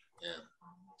 right. Yeah.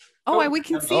 Oh, we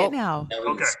can see Oh. it now. Yeah, we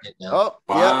can Okay. see it now. Oh,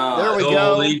 Wow. yeah, there we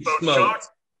Holy go. So smokes. Chuck,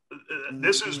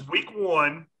 this is week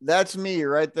 1. That's me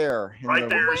right there. Right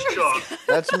there is Chuck.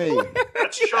 That's me.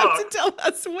 That's You have Chuck. to tell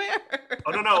us where.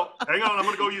 Oh, no. Hang on. I'm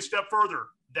going to go you a step further.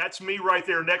 That's me right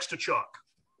there next to Chuck.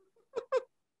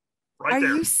 Right Are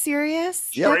there. you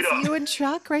serious? Yep. That's Straight up. you and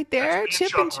Chuck right there? That's me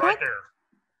and Chip and Chuck? right there.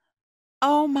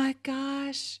 Oh my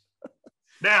gosh.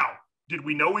 Now, did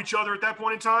we know each other at that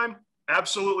point in time?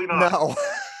 Absolutely not. No.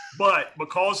 But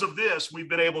because of this, we've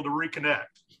been able to reconnect.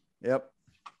 Yep.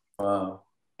 Wow.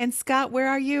 And Scott, where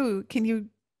are you? Can you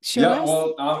show Yeah, us?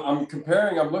 well, I'm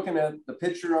comparing. I'm looking at the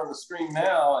picture on the screen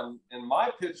now, and my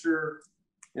picture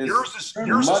is Yours is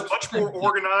much more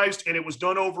organized, and it was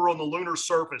done over on the lunar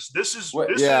surface. This is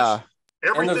Yeah.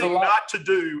 everything not to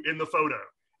do in the photo.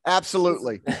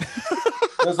 Absolutely.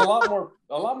 There's a lot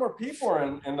more people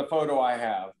in the photo I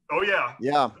have. Oh yeah.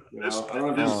 Yeah. You know, I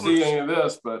don't know if you see any of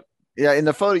this, but Yeah. In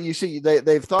the photo, you see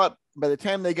they've thought by the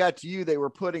time they got to you, they were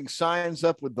putting signs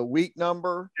up with the week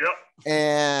number. Yep.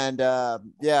 And that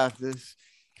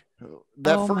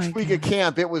Oh first my week God. of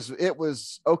camp, it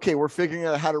was okay. We're figuring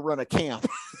out how to run a camp.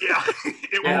 Yeah.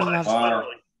 It I was love it.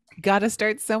 literally. Got to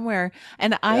start somewhere.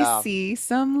 And I Yeah. see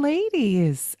some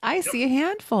ladies. I see a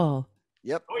handful.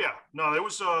 Yep. Oh yeah. No, there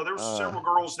was several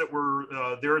girls that were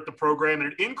there at the program,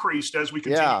 and it increased as we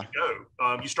continued to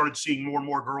go. You started seeing more and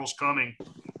more girls coming,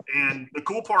 and the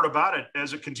cool part about it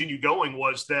as it continued going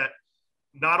was that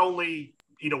not only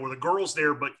were the girls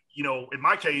there, but in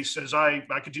my case, as I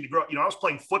continued to grow up, I was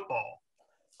playing football,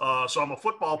 so I'm a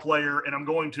football player, and I'm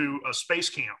going to a space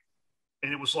camp,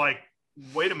 and it was like,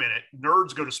 wait a minute,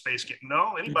 nerds go to space camp?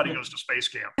 No, anybody goes to space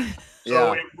camp.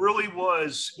 So it really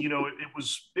was,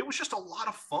 it was just a lot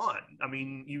of fun. I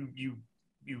mean,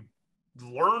 you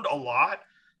learned a lot.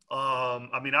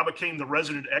 I mean, I became the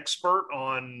resident expert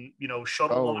on,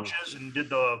 shuttle launches, and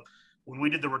when we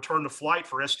did the return to flight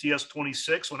for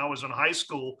STS-26, when I was in high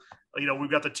school,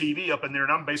 we've got the TV up in there,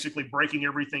 and I'm basically breaking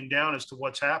everything down as to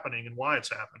what's happening and why it's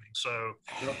happening. So,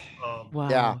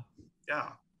 Wow. yeah.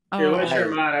 Here, let me Oh, share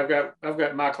mine. I've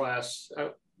got my class.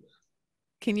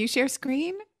 can you share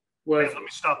screen? Well, Let me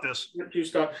stop this. you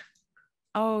stop.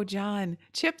 Oh, John.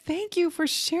 Chip, thank you for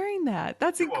sharing that.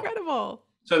 That's You're welcome. incredible.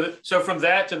 So from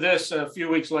that to this, a few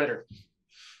weeks later.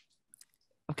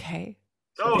 Okay.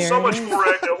 Oh, There so it much is. more.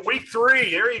 Week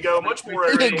 3. There you go. Much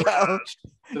more. There you go.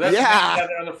 So that's Yeah. the guy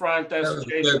there on the front. That's That was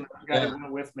Jason, good. the guy that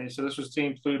went with me. So this was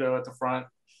Team Pluto at the front.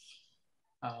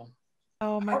 Oh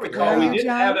I my recall God. we Where are you,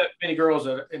 didn't have John? that many girls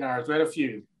in ours. We had a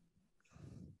few.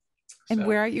 And So,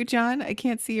 where are you, John? I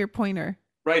can't see your pointer.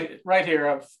 right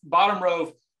here, bottom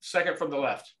row, second from the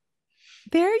left.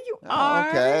 There you Oh, are.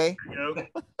 okay.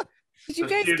 Did you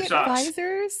Those guys cute get socks.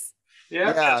 visors?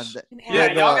 Yeah. Yes. And Yeah,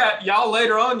 hats? y'all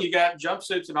later on, you got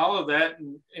jumpsuits and all of that,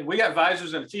 and we got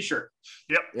visors and a t-shirt.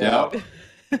 Yeah. Well,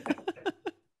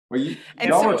 And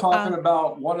y'all so, were talking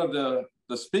about one of the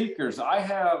speakers.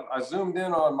 I zoomed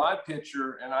in on my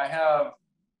picture, and I have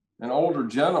an older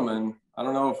gentleman. I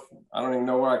don't even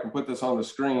know where I can put this on the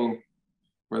screen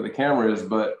where the camera is,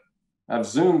 but I've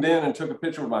zoomed in and took a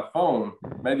picture with my phone.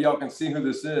 Maybe y'all can see who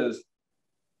this is,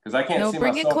 because I can't No, see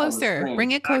bring myself it on the closer. screen.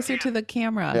 Bring it closer to the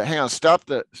camera. Yeah, hang on. Stop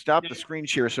the screen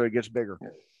share so it gets bigger.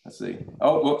 Let's see.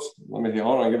 Oh, whoops.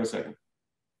 Hold on. Give me a second.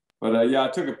 But yeah, I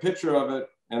took a picture of it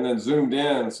and then zoomed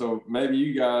in. So maybe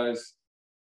you guys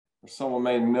or someone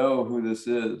may know who this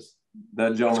is. That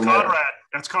That's gentleman. Conrad.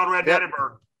 That's Conrad Yep.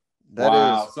 Dannenberg.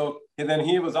 That is. So and then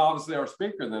he was obviously our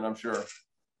speaker then, I'm sure.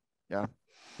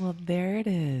 Well, there it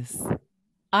is.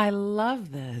 I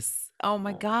love this. Oh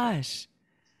my gosh.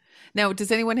 Now,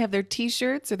 does anyone have their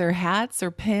t-shirts or their hats or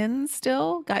pins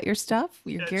still? Got your stuff?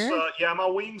 Your gear? Yeah, my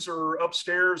wings are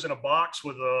upstairs in a box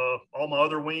with all my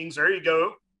other wings. There you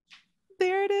go.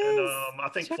 There it And is. I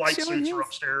think Chuck's flight showing suits are his.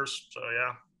 upstairs. So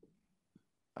yeah.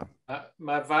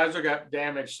 My visor got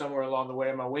damaged somewhere along the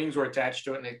way. My wings were attached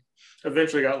to it, and they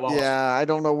eventually got lost. Yeah, I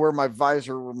don't know where my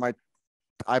visor or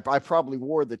I probably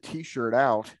wore the t-shirt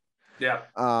out. Yeah.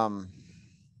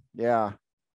 Yeah.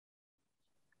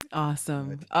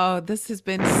 Awesome. Oh, this has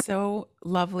been so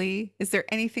lovely. Is there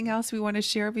anything else we want to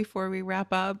share before we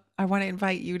wrap up? I want to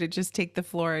invite you to just take the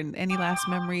floor and any last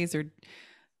memories or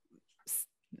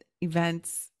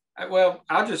events. Well,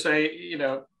 I'll just say,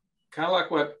 kind of like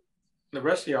what the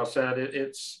rest of y'all said,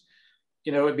 it's,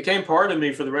 it became part of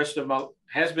me for the rest of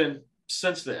has been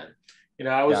since then.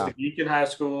 I was the geek in high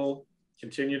school,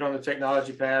 continued on the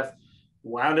technology path,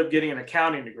 wound up getting an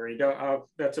accounting degree.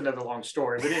 That's another long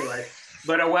story, but anyway,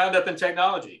 but I wound up in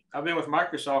technology. I've been with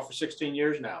Microsoft for 16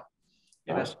 years now.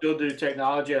 and I still do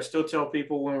technology. I still tell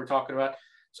people when we're talking about,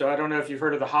 so I don't know if you've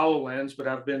heard of the HoloLens, but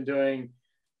I've been doing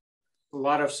a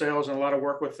lot of sales and a lot of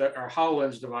work with our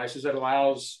HoloLens devices that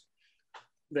allows,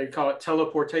 they call it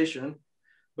teleportation,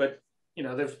 but you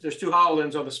know, there's 2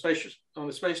 HoloLens on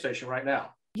the space station right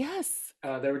now. Yes.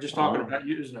 They were just talking about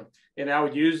using them, and I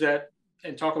would use that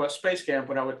and talk about Space Camp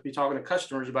when I would be talking to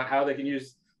customers about how they can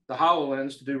use the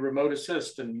HoloLens to do remote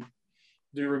assist and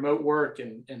do remote work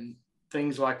and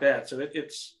things like that. So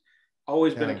it's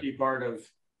always been a key part of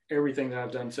everything that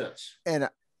I've done since. And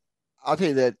I'll tell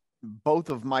you that both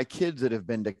of my kids that have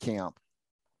been to camp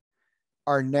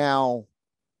are now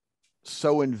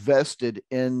so invested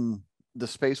in the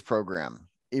space program,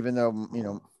 even though, you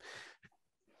know,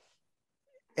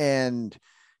 and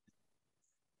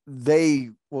they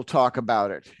will talk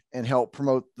about it and help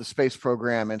promote the space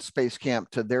program and space camp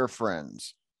to their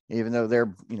friends, even though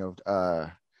they're, you know,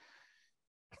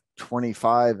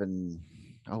 25 and,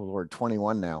 oh Lord,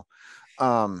 21 now.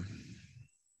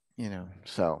 You know,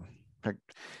 so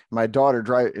my daughter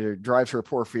drives her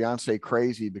poor fiance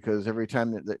crazy because every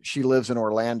time that she lives in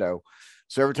Orlando,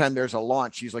 so every time there's a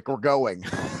launch, she's like, we're going.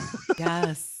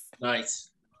 Yes. Nice.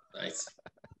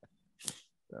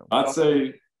 So, I'd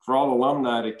say for all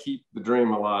alumni to keep the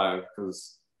dream alive,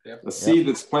 because the seed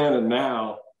that's planted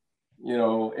now, you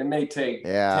know, it may take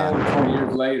 10 or 20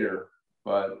 years later,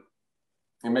 but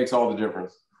it makes all the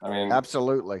difference. I mean,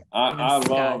 absolutely. I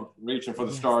love reaching for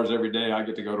the stars every day I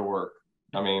get to go to work.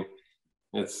 I mean,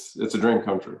 it's a dream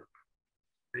come true.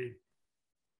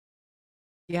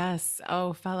 Yes.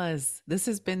 Oh, fellas, this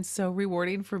has been so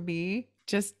rewarding for me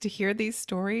just to hear these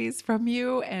stories from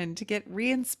you and to get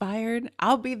re-inspired.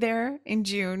 I'll be there in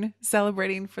June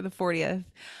celebrating for the 40th.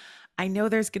 I know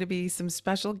there's going to be some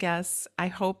special guests. I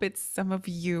hope it's some of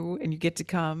you and you get to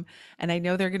come. And I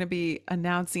know they're going to be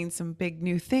announcing some big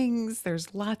new things.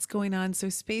 There's lots going on. So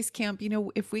Space Camp, you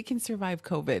know, if we can survive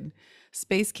COVID,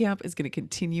 Space Camp is going to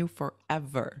continue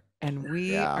forever. And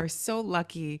we are so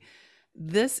lucky.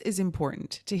 This is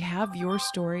important to have your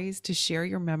stories, to share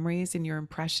your memories and your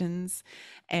impressions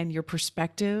and your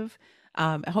perspective.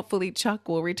 Hopefully Chuck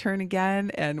will return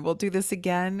again and we'll do this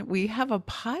again. We have a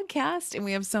podcast and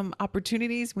we have some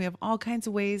opportunities. We have all kinds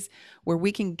of ways where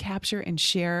we can capture and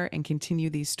share and continue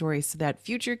these stories so that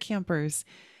future campers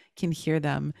can hear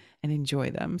them and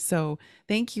enjoy them. So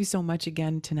thank you so much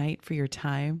again tonight for your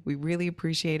time. We really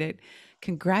appreciate it.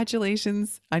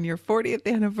 Congratulations on your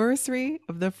 40th anniversary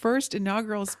of the first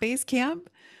inaugural Space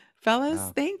Camp.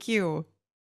 Fellas, thank you.